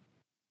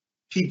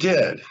 He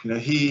did.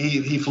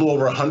 He flew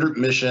over 100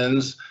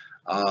 missions.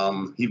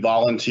 He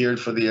volunteered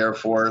for the Air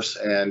Force,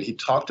 and he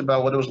talked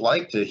about what it was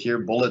like to hear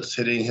bullets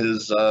hitting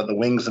the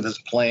wings of his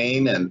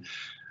plane and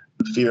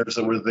the fears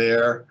that were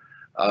there.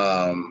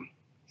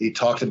 He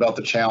talked about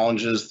the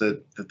challenges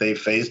that they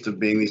faced of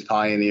being these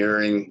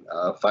pioneering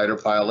fighter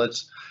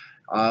pilots.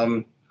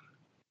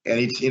 And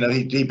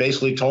he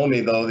basically told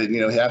me though that,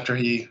 after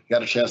he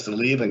got a chance to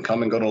leave and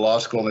come and go to law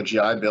school in the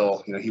GI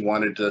Bill,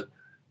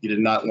 he did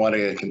not want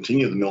to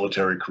continue the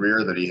military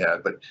career that he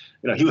had, but,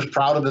 he was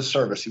proud of his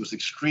service. He was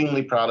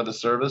extremely proud of his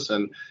service.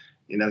 And,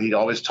 he'd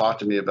always talk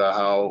to me about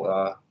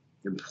how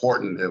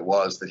important it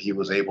was that he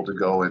was able to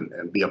go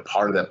and be a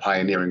part of that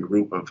pioneering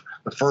group of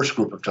the first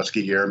group of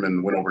Tuskegee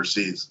Airmen went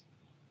overseas.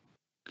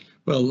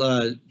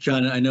 Well,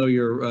 John, I know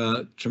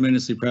you're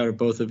tremendously proud of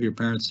both of your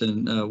parents,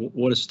 and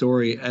what a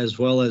story, as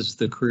well as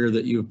the career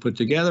that you've put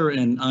together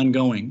and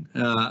ongoing,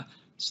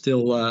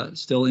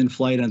 still in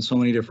flight on so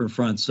many different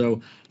fronts.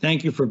 So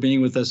thank you for being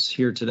with us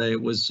here today.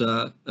 It was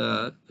a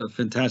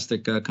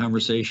fantastic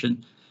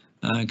conversation.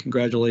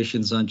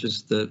 Congratulations on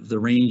just the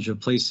range of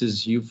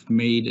places you've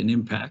made an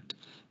impact.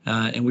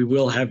 And we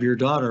will have your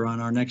daughter on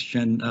our Next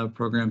Gen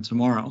program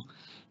tomorrow.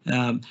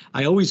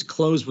 I always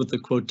close with the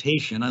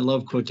quotation. I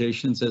love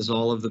quotations, as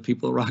all of the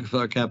people at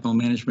Rockefeller Capital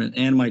Management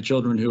and my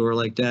children who are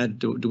like, Dad,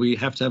 do we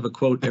have to have a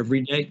quote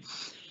every day?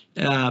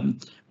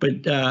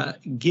 But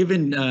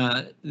given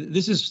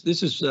this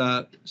is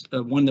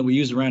one that we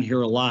use around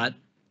here a lot,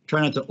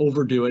 try not to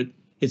overdo it.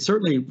 It's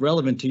certainly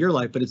relevant to your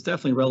life, but it's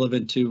definitely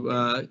relevant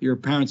to your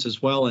parents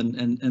as well,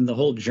 and the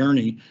whole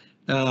journey.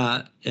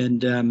 One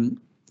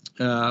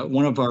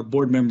of our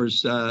board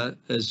members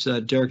is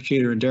Derek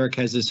Cheater, and Derek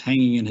has this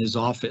hanging in his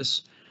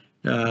office.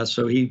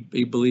 So he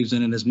believes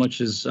in it as much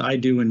as I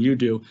do and you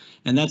do.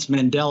 And that's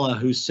Mandela,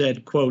 who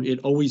said, quote, "It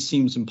always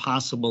seems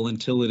impossible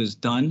until it is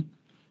done."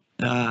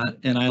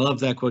 And I love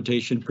that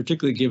quotation,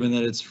 particularly given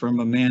that it's from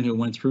a man who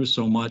went through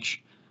so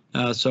much.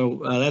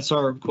 So that's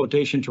our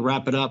quotation to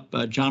wrap it up.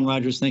 John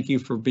Rogers, thank you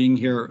for being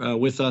here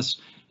with us.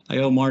 I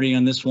owe Marty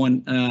on this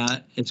one.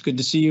 It's good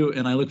to see you,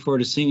 and I look forward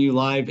to seeing you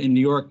live in New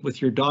York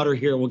with your daughter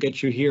here. We'll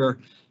get you here.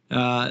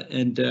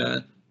 And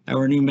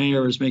our new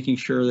mayor is making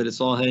sure that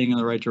it's all heading in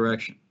the right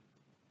direction.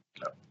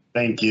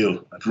 Thank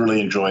you. I've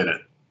really enjoyed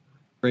it.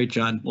 Great,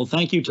 John. Well,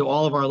 thank you to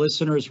all of our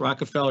listeners,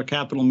 Rockefeller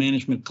Capital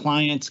Management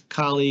clients,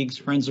 colleagues,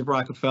 friends of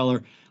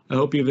Rockefeller. I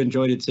hope you've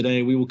enjoyed it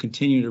today. We will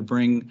continue to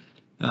bring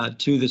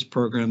to this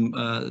program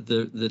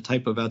the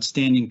type of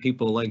outstanding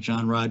people like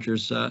John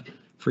Rogers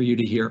for you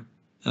to hear.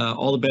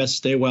 All the best.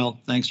 Stay well.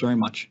 Thanks very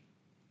much.